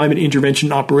subject of climate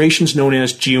intervention operations known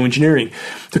as geoengineering.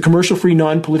 The commercial-free,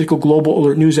 non-political Global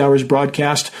Alert News Hour is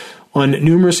broadcast on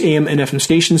numerous AM and FM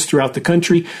stations throughout the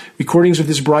country. Recordings of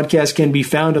this broadcast can be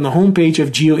found on the homepage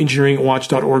of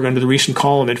geoengineeringwatch.org under the recent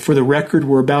column. And for the record,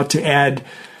 we're about to add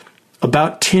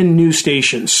about 10 new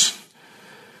stations.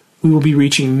 We will be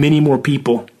reaching many more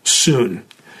people soon.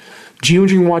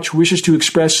 Geoengineering Watch wishes to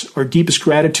express our deepest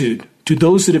gratitude to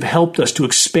those that have helped us to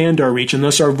expand our reach and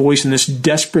thus our voice in this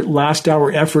desperate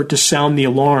last-hour effort to sound the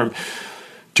alarm,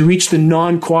 to reach the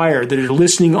non-choir that are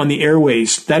listening on the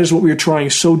airways. That is what we are trying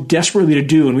so desperately to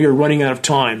do, and we are running out of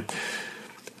time.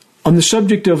 On the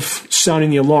subject of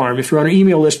sounding the alarm, if you're on our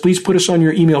email list, please put us on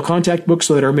your email contact book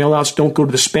so that our mailouts don't go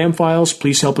to the spam files.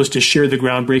 Please help us to share the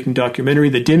groundbreaking documentary,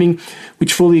 The Dimming,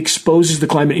 which fully exposes the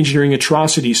climate engineering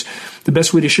atrocities. The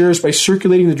best way to share is by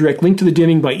circulating the direct link to The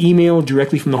Dimming by email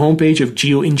directly from the homepage of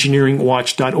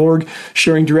geoengineeringwatch.org.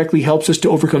 Sharing directly helps us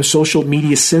to overcome social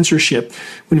media censorship.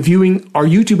 When viewing our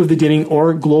YouTube of The Dimming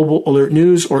or Global Alert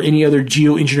News or any other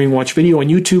Geoengineering Watch video on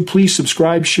YouTube, please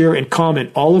subscribe, share, and comment,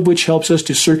 all of which helps us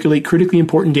to circulate critically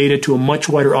important data to a much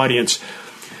wider audience.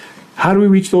 How do we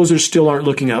reach those that still aren't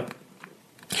looking up?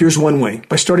 Here's one way.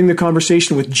 By starting the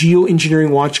conversation with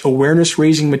Geoengineering Watch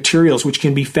awareness-raising materials, which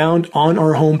can be found on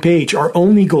our homepage. Our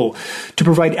only goal, to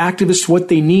provide activists what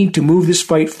they need to move this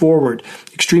fight forward.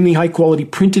 Extremely high-quality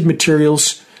printed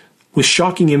materials with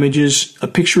shocking images. A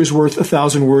picture is worth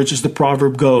 1,000 words, as the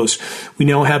proverb goes. We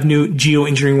now have new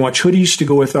Geoengineering Watch hoodies to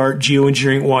go with our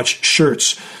Geoengineering Watch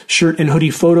shirts. Shirt and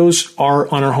hoodie photos are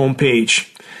on our homepage.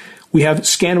 We have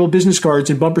scannable business cards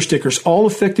and bumper stickers, all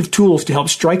effective tools to help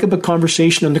strike up a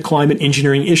conversation on the climate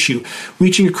engineering issue.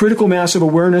 Reaching a critical mass of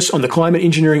awareness on the climate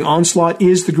engineering onslaught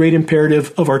is the great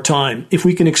imperative of our time. If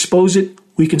we can expose it,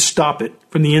 we can stop it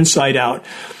from the inside out.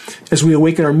 As we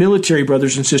awaken our military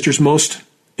brothers and sisters, most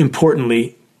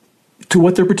importantly, to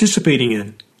what they're participating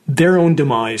in, their own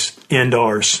demise and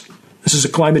ours. This is a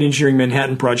climate engineering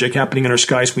Manhattan Project happening in our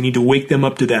skies. We need to wake them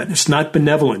up to that. It's not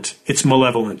benevolent, it's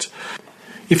malevolent.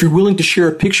 If you're willing to share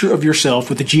a picture of yourself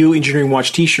with a Geoengineering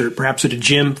Watch t-shirt, perhaps at a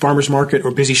gym, farmer's market,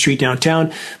 or busy street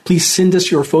downtown, please send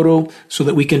us your photo so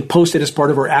that we can post it as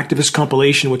part of our activist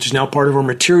compilation, which is now part of our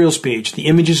materials page. The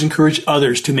images encourage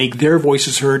others to make their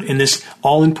voices heard in this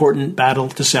all-important battle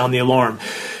to sound the alarm.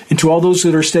 And to all those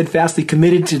that are steadfastly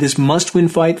committed to this must-win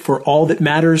fight for all that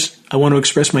matters, I want to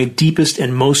express my deepest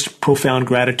and most profound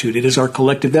gratitude. It is our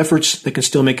collective efforts that can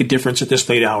still make a difference at this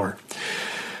late hour.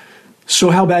 So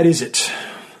how bad is it?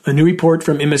 A new report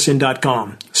from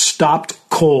MSN.com. Stopped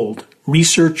cold.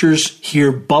 Researchers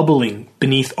hear bubbling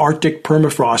beneath Arctic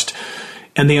permafrost,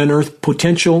 and they unearth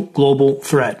potential global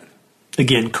threat.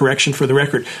 Again, correction for the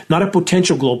record. Not a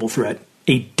potential global threat.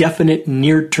 A definite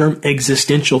near-term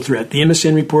existential threat. The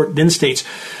MSN report then states,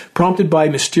 prompted by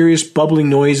mysterious bubbling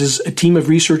noises, a team of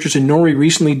researchers in Norway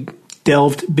recently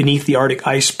delved beneath the Arctic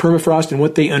ice permafrost, and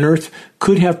what they unearthed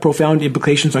could have profound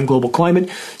implications on global climate.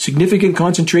 Significant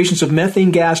concentrations of methane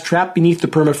gas trapped beneath the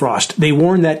permafrost. They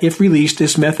warn that if released,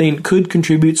 this methane could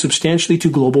contribute substantially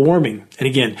to global warming. And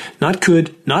again, not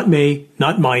could, not may,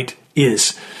 not might,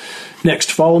 is.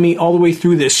 Next, follow me all the way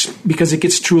through this because it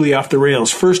gets truly off the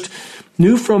rails. First,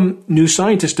 new from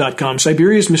newscientist.com,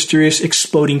 Siberia's mysterious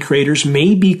exploding craters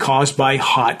may be caused by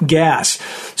hot gas.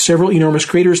 Several enormous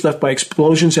craters left by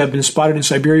explosions have been spotted in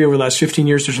Siberia over the last 15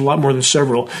 years. There's a lot more than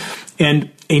several.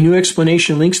 And a new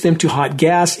explanation links them to hot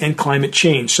gas and climate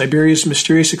change. Siberia's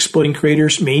mysterious exploding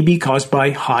craters may be caused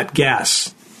by hot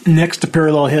gas. Next, a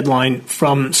parallel headline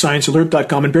from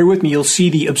ScienceAlert.com. And bear with me, you'll see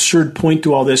the absurd point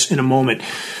to all this in a moment.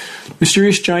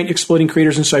 Mysterious giant exploding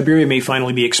craters in Siberia may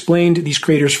finally be explained. These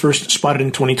craters, first spotted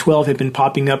in 2012, have been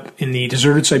popping up in the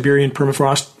deserted Siberian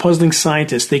permafrost, puzzling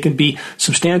scientists. They can be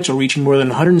substantial, reaching more than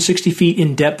 160 feet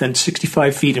in depth and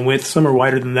 65 feet in width. Some are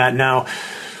wider than that now,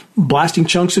 blasting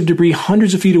chunks of debris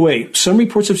hundreds of feet away. Some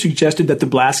reports have suggested that the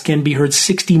blast can be heard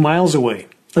 60 miles away.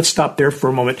 Let's stop there for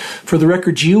a moment. For the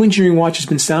record, Geoengineering Watch has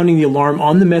been sounding the alarm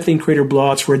on the methane crater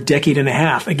blowouts for a decade and a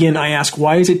half. Again, I ask,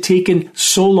 why has it taken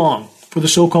so long for the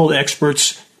so-called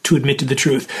experts to admit to the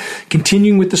truth?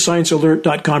 Continuing with the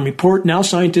ScienceAlert.com report, now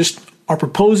scientists are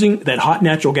proposing that hot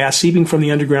natural gas seeping from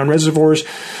the underground reservoirs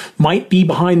might be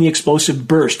behind the explosive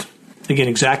burst. Again,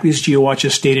 exactly as GeoWatch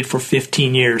has stated for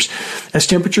 15 years. As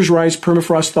temperatures rise,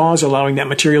 permafrost thaws, allowing that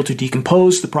material to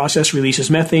decompose. The process releases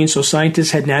methane, so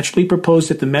scientists had naturally proposed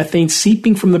that the methane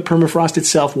seeping from the permafrost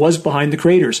itself was behind the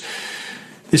craters.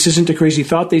 This isn't a crazy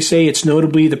thought, they say. It's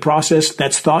notably the process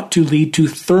that's thought to lead to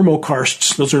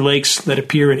thermokarsts. Those are lakes that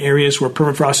appear in areas where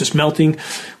permafrost is melting,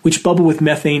 which bubble with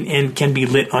methane and can be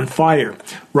lit on fire.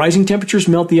 Rising temperatures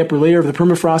melt the upper layer of the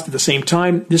permafrost at the same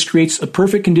time. This creates a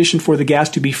perfect condition for the gas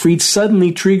to be freed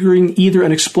suddenly, triggering either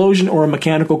an explosion or a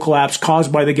mechanical collapse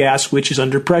caused by the gas, which is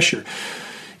under pressure.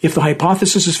 If the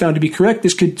hypothesis is found to be correct,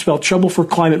 this could spell trouble for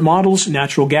climate models.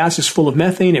 Natural gas is full of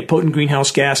methane, a potent greenhouse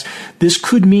gas. This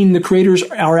could mean the craters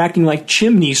are acting like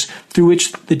chimneys through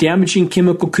which the damaging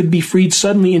chemical could be freed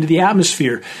suddenly into the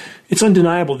atmosphere. It's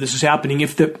undeniable this is happening.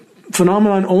 If the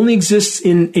phenomenon only exists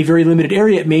in a very limited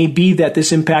area, it may be that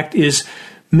this impact is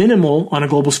minimal on a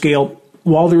global scale.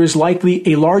 While there is likely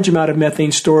a large amount of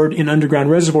methane stored in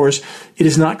underground reservoirs, it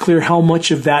is not clear how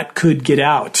much of that could get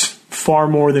out. Far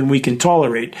more than we can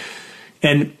tolerate.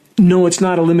 And no, it's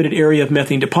not a limited area of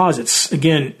methane deposits.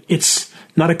 Again, it's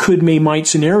not a could, may, might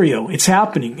scenario. It's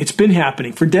happening. It's been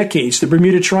happening for decades. The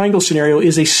Bermuda Triangle scenario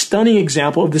is a stunning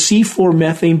example of the seafloor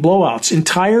methane blowouts.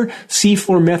 Entire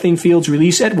seafloor methane fields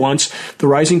release at once. The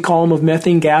rising column of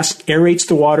methane gas aerates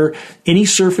the water. Any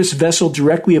surface vessel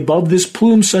directly above this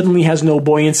plume suddenly has no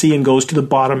buoyancy and goes to the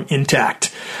bottom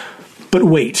intact. But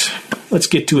wait, let's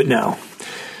get to it now.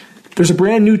 There's a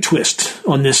brand new twist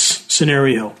on this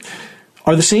scenario.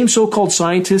 Are the same so-called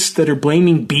scientists that are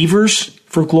blaming beavers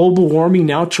for global warming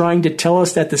now trying to tell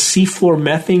us that the seafloor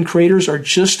methane craters are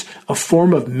just a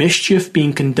form of mischief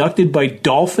being conducted by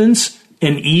dolphins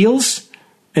and eels?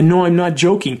 And no, I'm not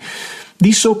joking.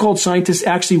 These so-called scientists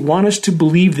actually want us to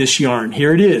believe this yarn.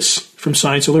 Here it is from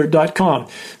ScienceAlert.com.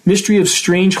 Mystery of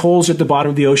strange holes at the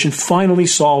bottom of the ocean finally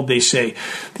solved, they say.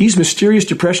 These mysterious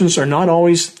depressions are not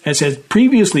always, as has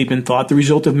previously been thought, the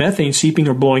result of methane seeping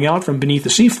or blowing out from beneath the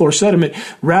seafloor sediment.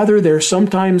 Rather, they're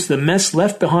sometimes the mess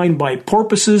left behind by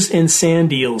porpoises and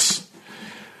sand eels.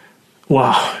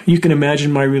 Wow, you can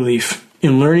imagine my relief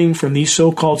in learning from these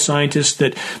so-called scientists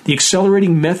that the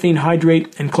accelerating methane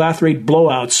hydrate and clathrate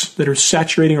blowouts that are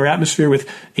saturating our atmosphere with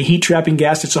a heat-trapping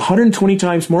gas that's 120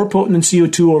 times more potent than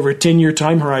CO2 over a 10-year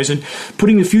time horizon,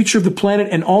 putting the future of the planet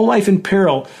and all life in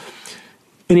peril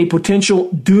in a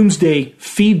potential doomsday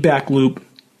feedback loop,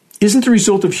 isn't the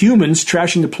result of humans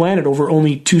trashing the planet over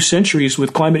only 2 centuries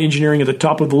with climate engineering at the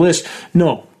top of the list.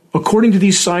 No, according to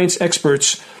these science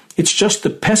experts, it's just the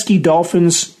pesky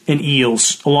dolphins and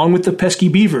eels, along with the pesky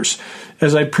beavers,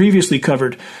 as I previously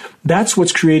covered. That's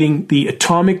what's creating the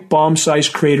atomic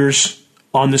bomb-sized craters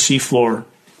on the seafloor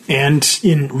and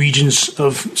in regions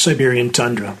of Siberian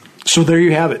tundra. So there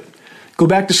you have it. Go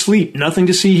back to sleep. Nothing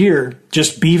to see here.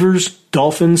 Just beavers,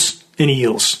 dolphins, and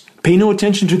eels. Pay no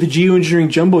attention to the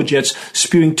geoengineering jumbo jets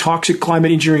spewing toxic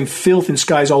climate engineering filth in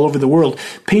skies all over the world.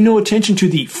 Pay no attention to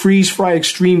the freeze-fry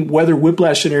extreme weather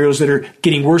whiplash scenarios that are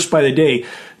getting worse by the day.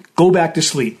 Go back to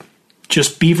sleep.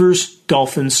 Just beavers,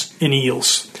 dolphins, and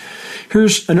eels.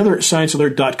 Here's another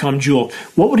ScienceAlert.com jewel.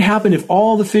 What would happen if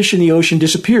all the fish in the ocean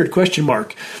disappeared? ?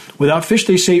 Without fish,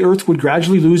 they say Earth would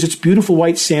gradually lose its beautiful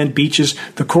white sand beaches.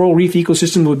 The coral reef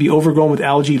ecosystem would be overgrown with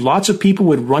algae. Lots of people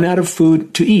would run out of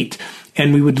food to eat.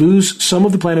 And we would lose some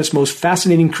of the planet's most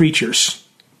fascinating creatures.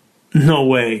 No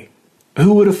way.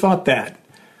 Who would have thought that?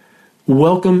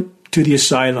 Welcome to the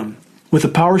asylum, with a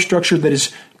power structure that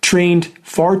has trained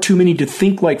far too many to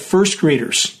think like first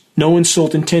graders. No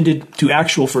insult intended to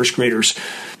actual first graders.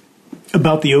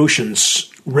 About the oceans,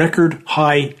 record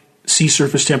high sea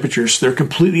surface temperatures. They're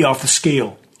completely off the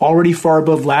scale. Already far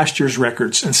above last year's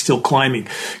records and still climbing.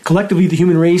 Collectively, the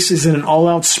human race is in an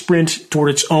all-out sprint toward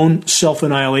its own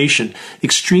self-annihilation.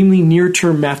 Extremely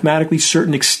near-term, mathematically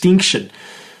certain extinction.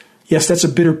 Yes, that's a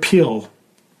bitter pill,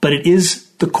 but it is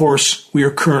the course we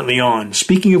are currently on.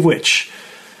 Speaking of which,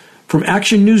 from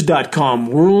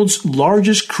actionnews.com, world's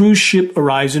largest cruise ship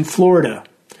arrives in Florida.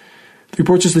 The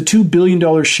report says the $2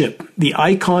 billion ship, the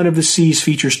Icon of the Seas,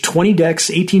 features 20 decks,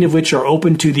 18 of which are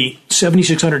open to the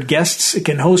 7,600 guests it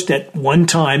can host at one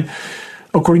time.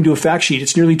 According to a fact sheet,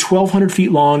 it's nearly 1,200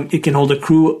 feet long. It can hold a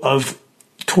crew of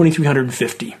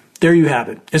 2,350. There you have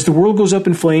it. As the world goes up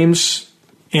in flames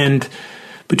and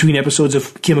between episodes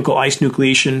of chemical ice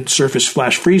nucleation, surface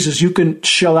flash freezes, you can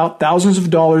shell out thousands of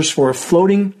dollars for a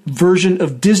floating version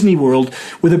of Disney World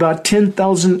with about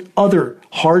 10,000 other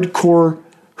hardcore,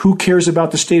 who cares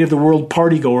about the state of the world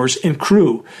partygoers and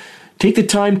crew. Take the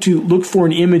time to look for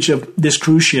an image of this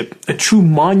cruise ship, a true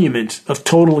monument of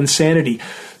total insanity,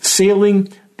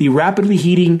 sailing the rapidly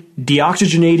heating,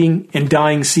 deoxygenating, and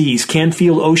dying seas.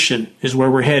 Canfield Ocean is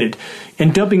where we're headed,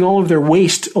 and dumping all of their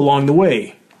waste along the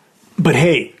way. But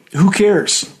hey, who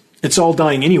cares? It's all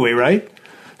dying anyway, right?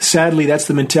 Sadly, that's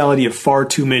the mentality of far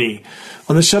too many.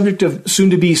 On the subject of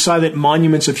soon-to-be silent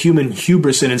monuments of human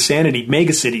hubris and insanity,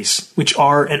 megacities, which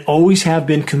are and always have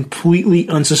been completely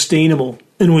unsustainable,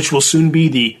 and which will soon be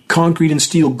the concrete and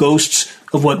steel ghosts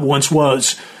of what once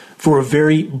was, for a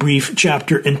very brief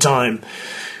chapter in time.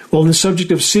 Well, on the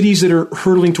subject of cities that are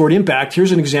hurtling toward impact,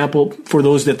 here's an example for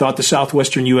those that thought the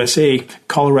southwestern USA,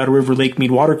 Colorado River Lake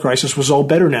Mead water crisis was all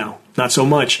better now. Not so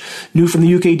much. New from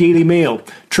the UK Daily Mail.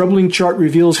 Troubling chart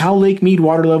reveals how Lake Mead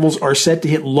water levels are set to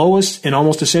hit lowest in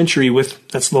almost a century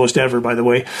that's lowest ever, by the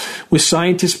way, with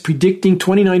scientists predicting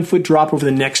 29-foot drop over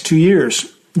the next 2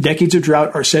 years. Decades of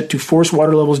drought are set to force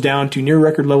water levels down to near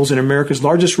record levels in America's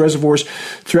largest reservoirs,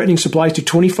 threatening supplies to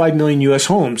 25 million U.S.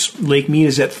 homes. Lake Mead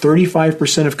is at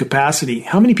 35% of capacity.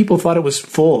 How many people thought it was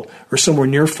full or somewhere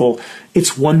near full?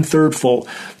 It's 1/3 full.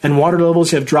 And water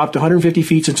levels have dropped 150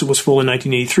 feet since it was full in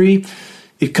 1983.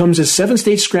 It comes as 7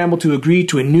 states scramble to agree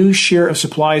to a new share of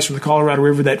supplies from the Colorado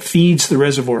River that feeds the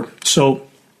reservoir. So,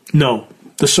 no.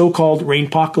 The so-called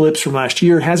rainpocalypse from last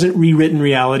year hasn't rewritten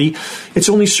reality. It's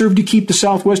only served to keep the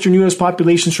southwestern U.S.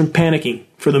 populations from panicking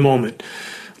for the moment.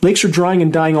 Lakes are drying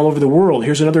and dying all over the world.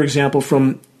 Here's another example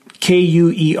from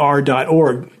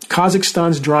KUER.org.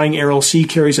 Kazakhstan's drying Aral Sea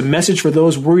carries a message for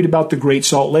those worried about the Great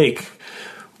Salt Lake.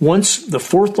 Once the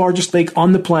 4th largest lake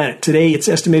on the planet, today it's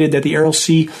estimated that the Aral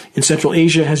Sea in Central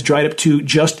Asia has dried up to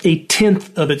just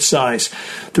 1/10 of its size.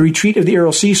 The retreat of the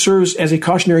Aral Sea serves as a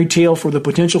cautionary tale for the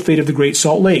potential fate of the Great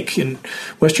Salt Lake. In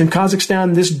western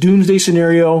Kazakhstan, this doomsday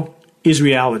scenario is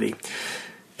reality.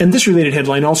 And this related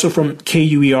headline also from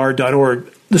KUER.org.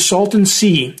 The Salton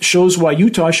Sea shows why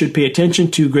Utah should pay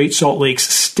attention to Great Salt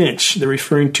Lake's stench. They're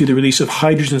referring to the release of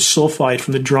hydrogen sulfide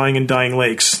from the drying and dying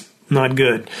lakes. Not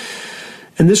good.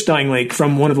 And this dying lake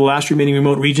from one of the last remaining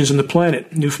remote regions on the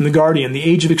planet, new from The Guardian, the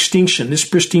age of extinction. This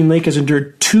pristine lake has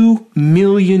endured 2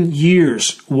 million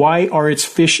years. Why are its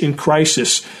fish in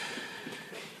crisis?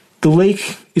 The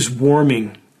lake is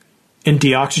warming and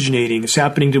deoxygenating. It's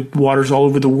happening to waters all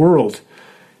over the world.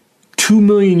 2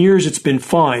 million years it's been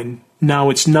fine.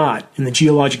 Now it's not. In the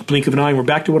geologic blink of an eye, and we're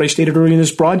back to what I stated earlier in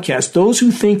this broadcast. Those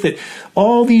who think that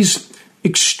all these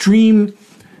extreme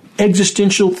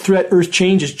existential threat earth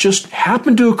changes just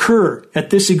happen to occur at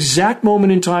this exact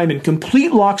moment in time in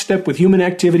complete lockstep with human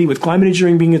activity, with climate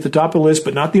engineering being at the top of the list,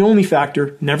 but not the only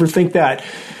factor. Never think that.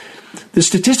 The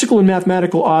statistical and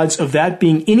mathematical odds of that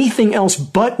being anything else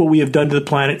but what we have done to the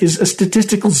planet is a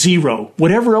statistical zero.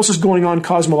 Whatever else is going on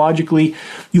cosmologically,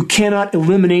 you cannot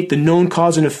eliminate the known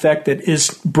cause and effect that has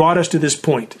brought us to this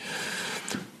point.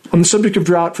 On the subject of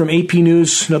drought, from AP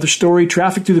News, another story.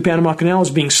 Traffic through the Panama Canal is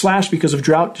being slashed because of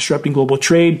drought, disrupting global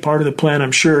trade. Part of the plan,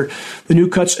 I'm sure. The new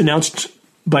cuts announced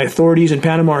by authorities in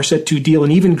Panama are set to deal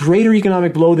an even greater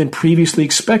economic blow than previously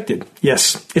expected.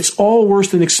 Yes, it's all worse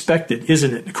than expected,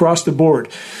 isn't it, across the board?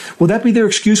 Will that be their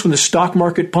excuse when the stock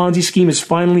market Ponzi scheme is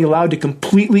finally allowed to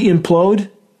completely implode?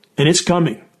 And it's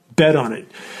coming. Bet on it.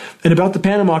 And about the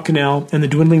Panama Canal and the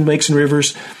dwindling lakes and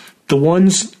rivers, the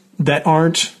ones that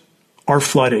aren't are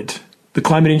flooded. The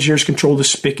climate engineers control the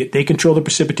spigot. They control the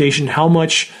precipitation, how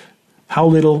much, how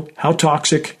little, how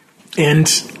toxic.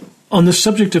 And on the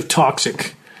subject of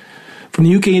toxic, from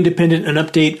the UK Independent, an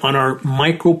update on our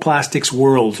microplastics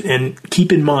world. And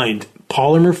keep in mind,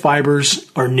 polymer fibers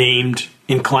are named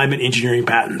in climate engineering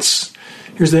patents.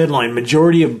 Here's the headline.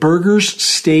 Majority of burgers,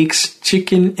 steaks,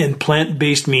 chicken, and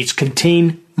plant-based meats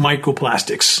contain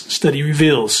microplastics. Study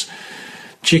reveals.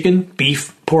 Chicken,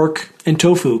 beef, pork, and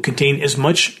tofu contain as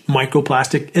much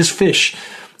microplastic as fish.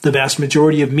 The vast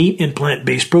majority of meat and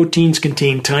plant-based proteins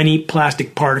contain tiny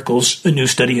plastic particles. A new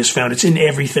study has found it's in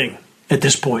everything at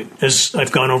this point, as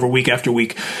I've gone over week after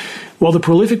week. While the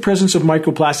prolific presence of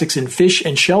microplastics in fish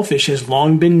and shellfish has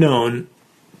long been known,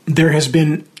 there has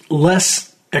been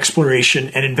less exploration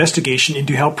and investigation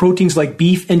into how proteins like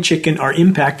beef and chicken are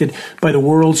impacted by the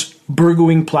world's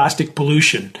burgeoning plastic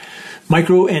pollution.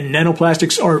 Micro and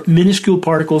nanoplastics are minuscule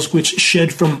particles which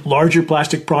shed from larger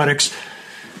plastic products.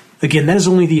 Again, that is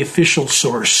only the official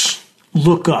source.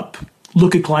 Look up.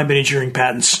 Look at climate engineering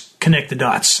patents. Connect the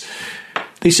dots.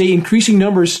 They say increasing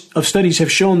numbers of studies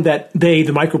have shown that the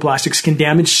microplastics, can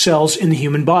damage cells in the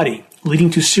human body,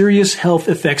 leading to serious health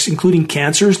effects, including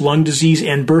cancers, lung disease,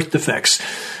 and birth defects.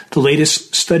 The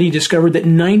latest study discovered that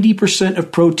 90%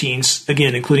 of proteins,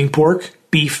 again, including pork,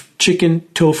 beef, chicken,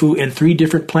 tofu, and 3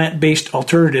 different plant-based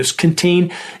alternatives,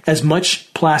 contain as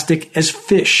much plastic as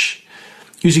fish.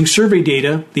 Using survey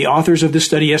data, the authors of this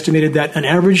study estimated that an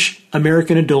average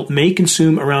American adult may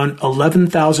consume around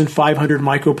 11,500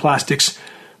 microplastics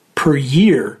per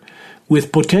year,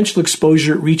 with potential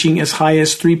exposure reaching as high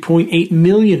as 3.8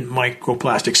 million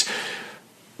microplastics.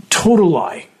 Total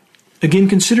lie. Again,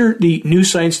 consider the new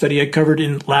science study I covered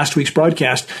in last week's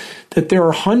broadcast, that there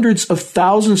are hundreds of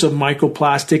thousands of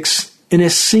microplastics in a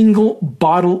single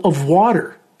bottle of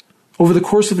water. Over the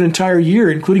course of an entire year,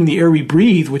 including the air we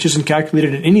breathe, which isn't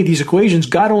calculated in any of these equations,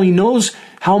 God only knows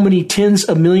how many tens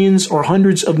of millions or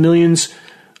hundreds of millions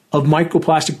of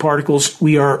microplastic particles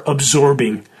we are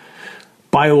absorbing.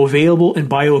 Bioavailable and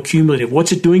bioaccumulative.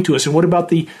 What's it doing to us? And what about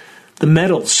the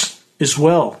metals as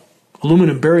well?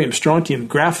 Aluminum, barium, strontium,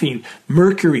 graphene,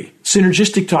 mercury,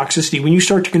 synergistic toxicity. When you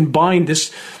start to combine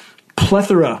this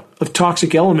plethora of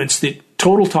toxic elements, the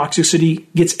total toxicity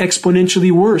gets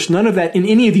exponentially worse. None of that in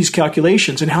any of these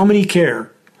calculations. And how many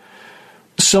care?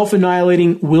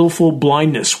 Self-annihilating, willful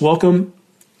blindness. Welcome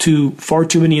to far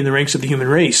too many in the ranks of the human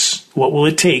race. What will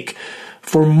it take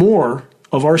for more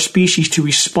of our species to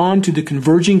respond to the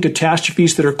converging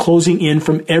catastrophes that are closing in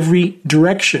from every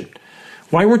direction?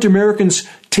 Why weren't Americans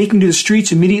taking to the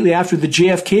streets immediately after the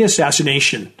JFK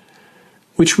assassination,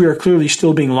 which we are clearly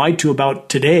still being lied to about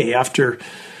today after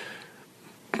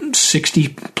 60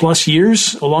 plus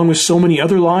years, along with so many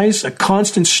other lies, a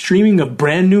constant streaming of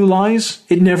brand new lies?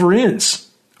 It never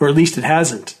ends, or at least it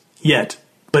hasn't yet,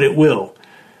 but it will.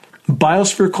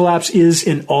 Biosphere collapse is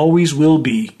and always will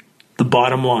be the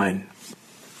bottom line.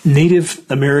 Native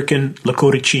American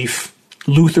Lakota Chief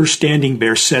Luther Standing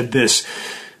Bear said this: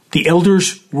 "The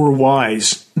elders were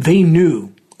wise. They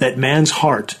knew that man's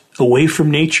heart away from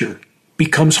nature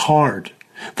becomes hard.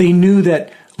 They knew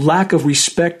that lack of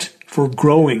respect for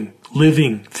growing,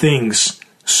 living things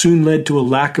soon led to a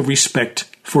lack of respect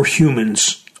for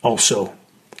humans also."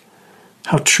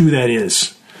 How true that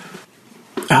is.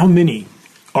 How many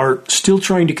are still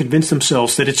trying to convince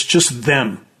themselves that it's just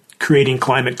them creating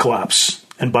climate collapse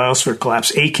and biosphere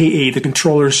collapse, aka the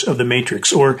controllers of the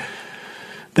Matrix, or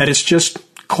that it's just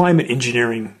climate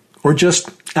engineering, or just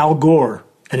Al Gore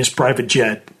and his private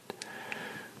jet?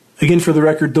 Again, for the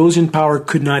record, those in power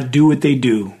could not do what they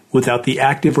do without the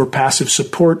active or passive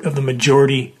support of the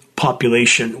majority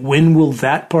population. When will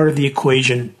that part of the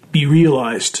equation be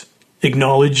realized,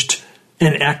 acknowledged,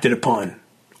 and acted upon?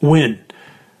 When?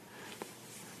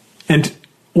 And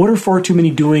what are far too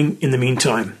many doing in the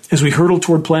meantime? As we hurtle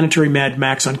toward planetary Mad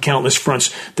Max on countless fronts,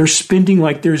 they're spending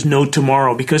like there's no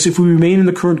tomorrow, because if we remain in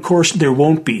the current course, there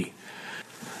won't be.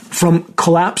 From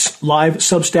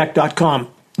CollapseLiveSubstack.com,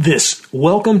 this: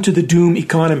 welcome to the doom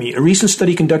economy. A recent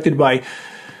study conducted by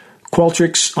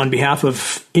Qualtrics on behalf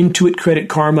of Intuit Credit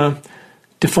Karma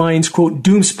defines, quote,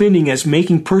 doom spending as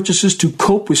making purchases to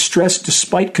cope with stress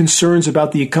despite concerns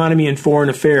about the economy and foreign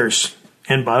affairs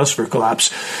and biosphere collapse.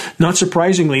 Not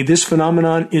surprisingly, this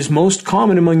phenomenon is most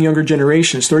common among younger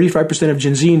generations. 35% of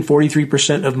Gen Z and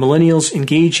 43% of millennials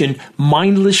engage in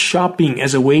mindless shopping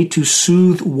as a way to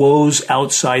soothe woes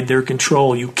outside their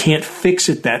control. You can't fix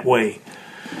it that way.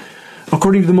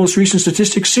 According to the most recent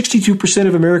statistics, 62%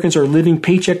 of Americans are living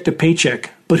paycheck to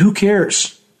paycheck. But who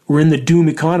cares? We're in the doom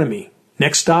economy.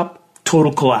 Next stop,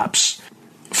 total collapse.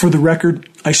 For the record,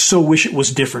 I so wish it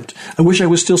was different. I wish I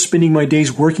was still spending my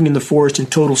days working in the forest in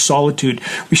total solitude,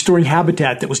 restoring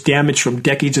habitat that was damaged from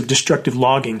decades of destructive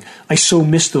logging. I so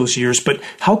miss those years, but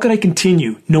how could I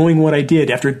continue knowing what I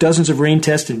did after dozens of rain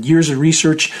tests and years of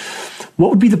research? What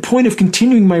would be the point of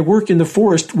continuing my work in the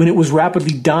forest when it was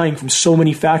rapidly dying from so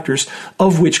many factors,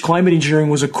 of which climate engineering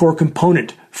was a core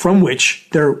component, from which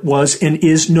there was and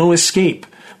is no escape?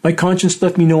 My conscience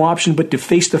left me no option but to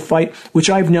face the fight,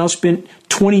 which I've now spent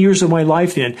 20 years of my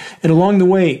life in. And along the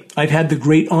way, I've had the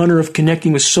great honor of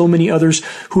connecting with so many others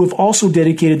who have also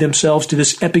dedicated themselves to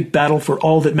this epic battle for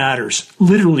all that matters.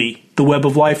 Literally, the web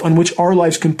of life on which our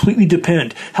lives completely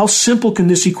depend. How simple can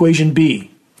this equation be?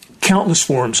 Countless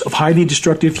forms of highly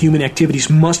destructive human activities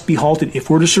must be halted if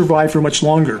we're to survive for much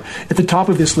longer. At the top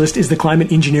of this list is the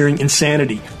climate engineering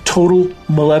insanity. total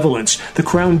malevolence, the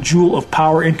crown jewel of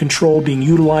power and control being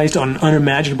utilized on an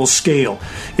unimaginable scale.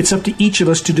 It's up to each of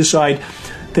us to decide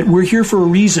that we're here for a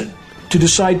reason, to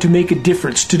decide to make a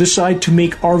difference, to decide to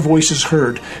make our voices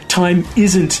heard. Time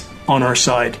isn't on our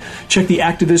side. Check the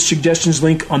activist suggestions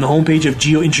link on the homepage of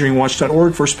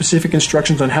geoengineeringwatch.org for specific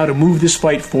instructions on how to move this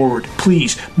fight forward.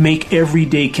 Please make every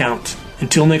day count.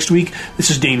 Until next week, this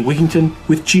is Dane Wigington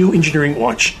with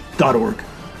geoengineeringwatch.org.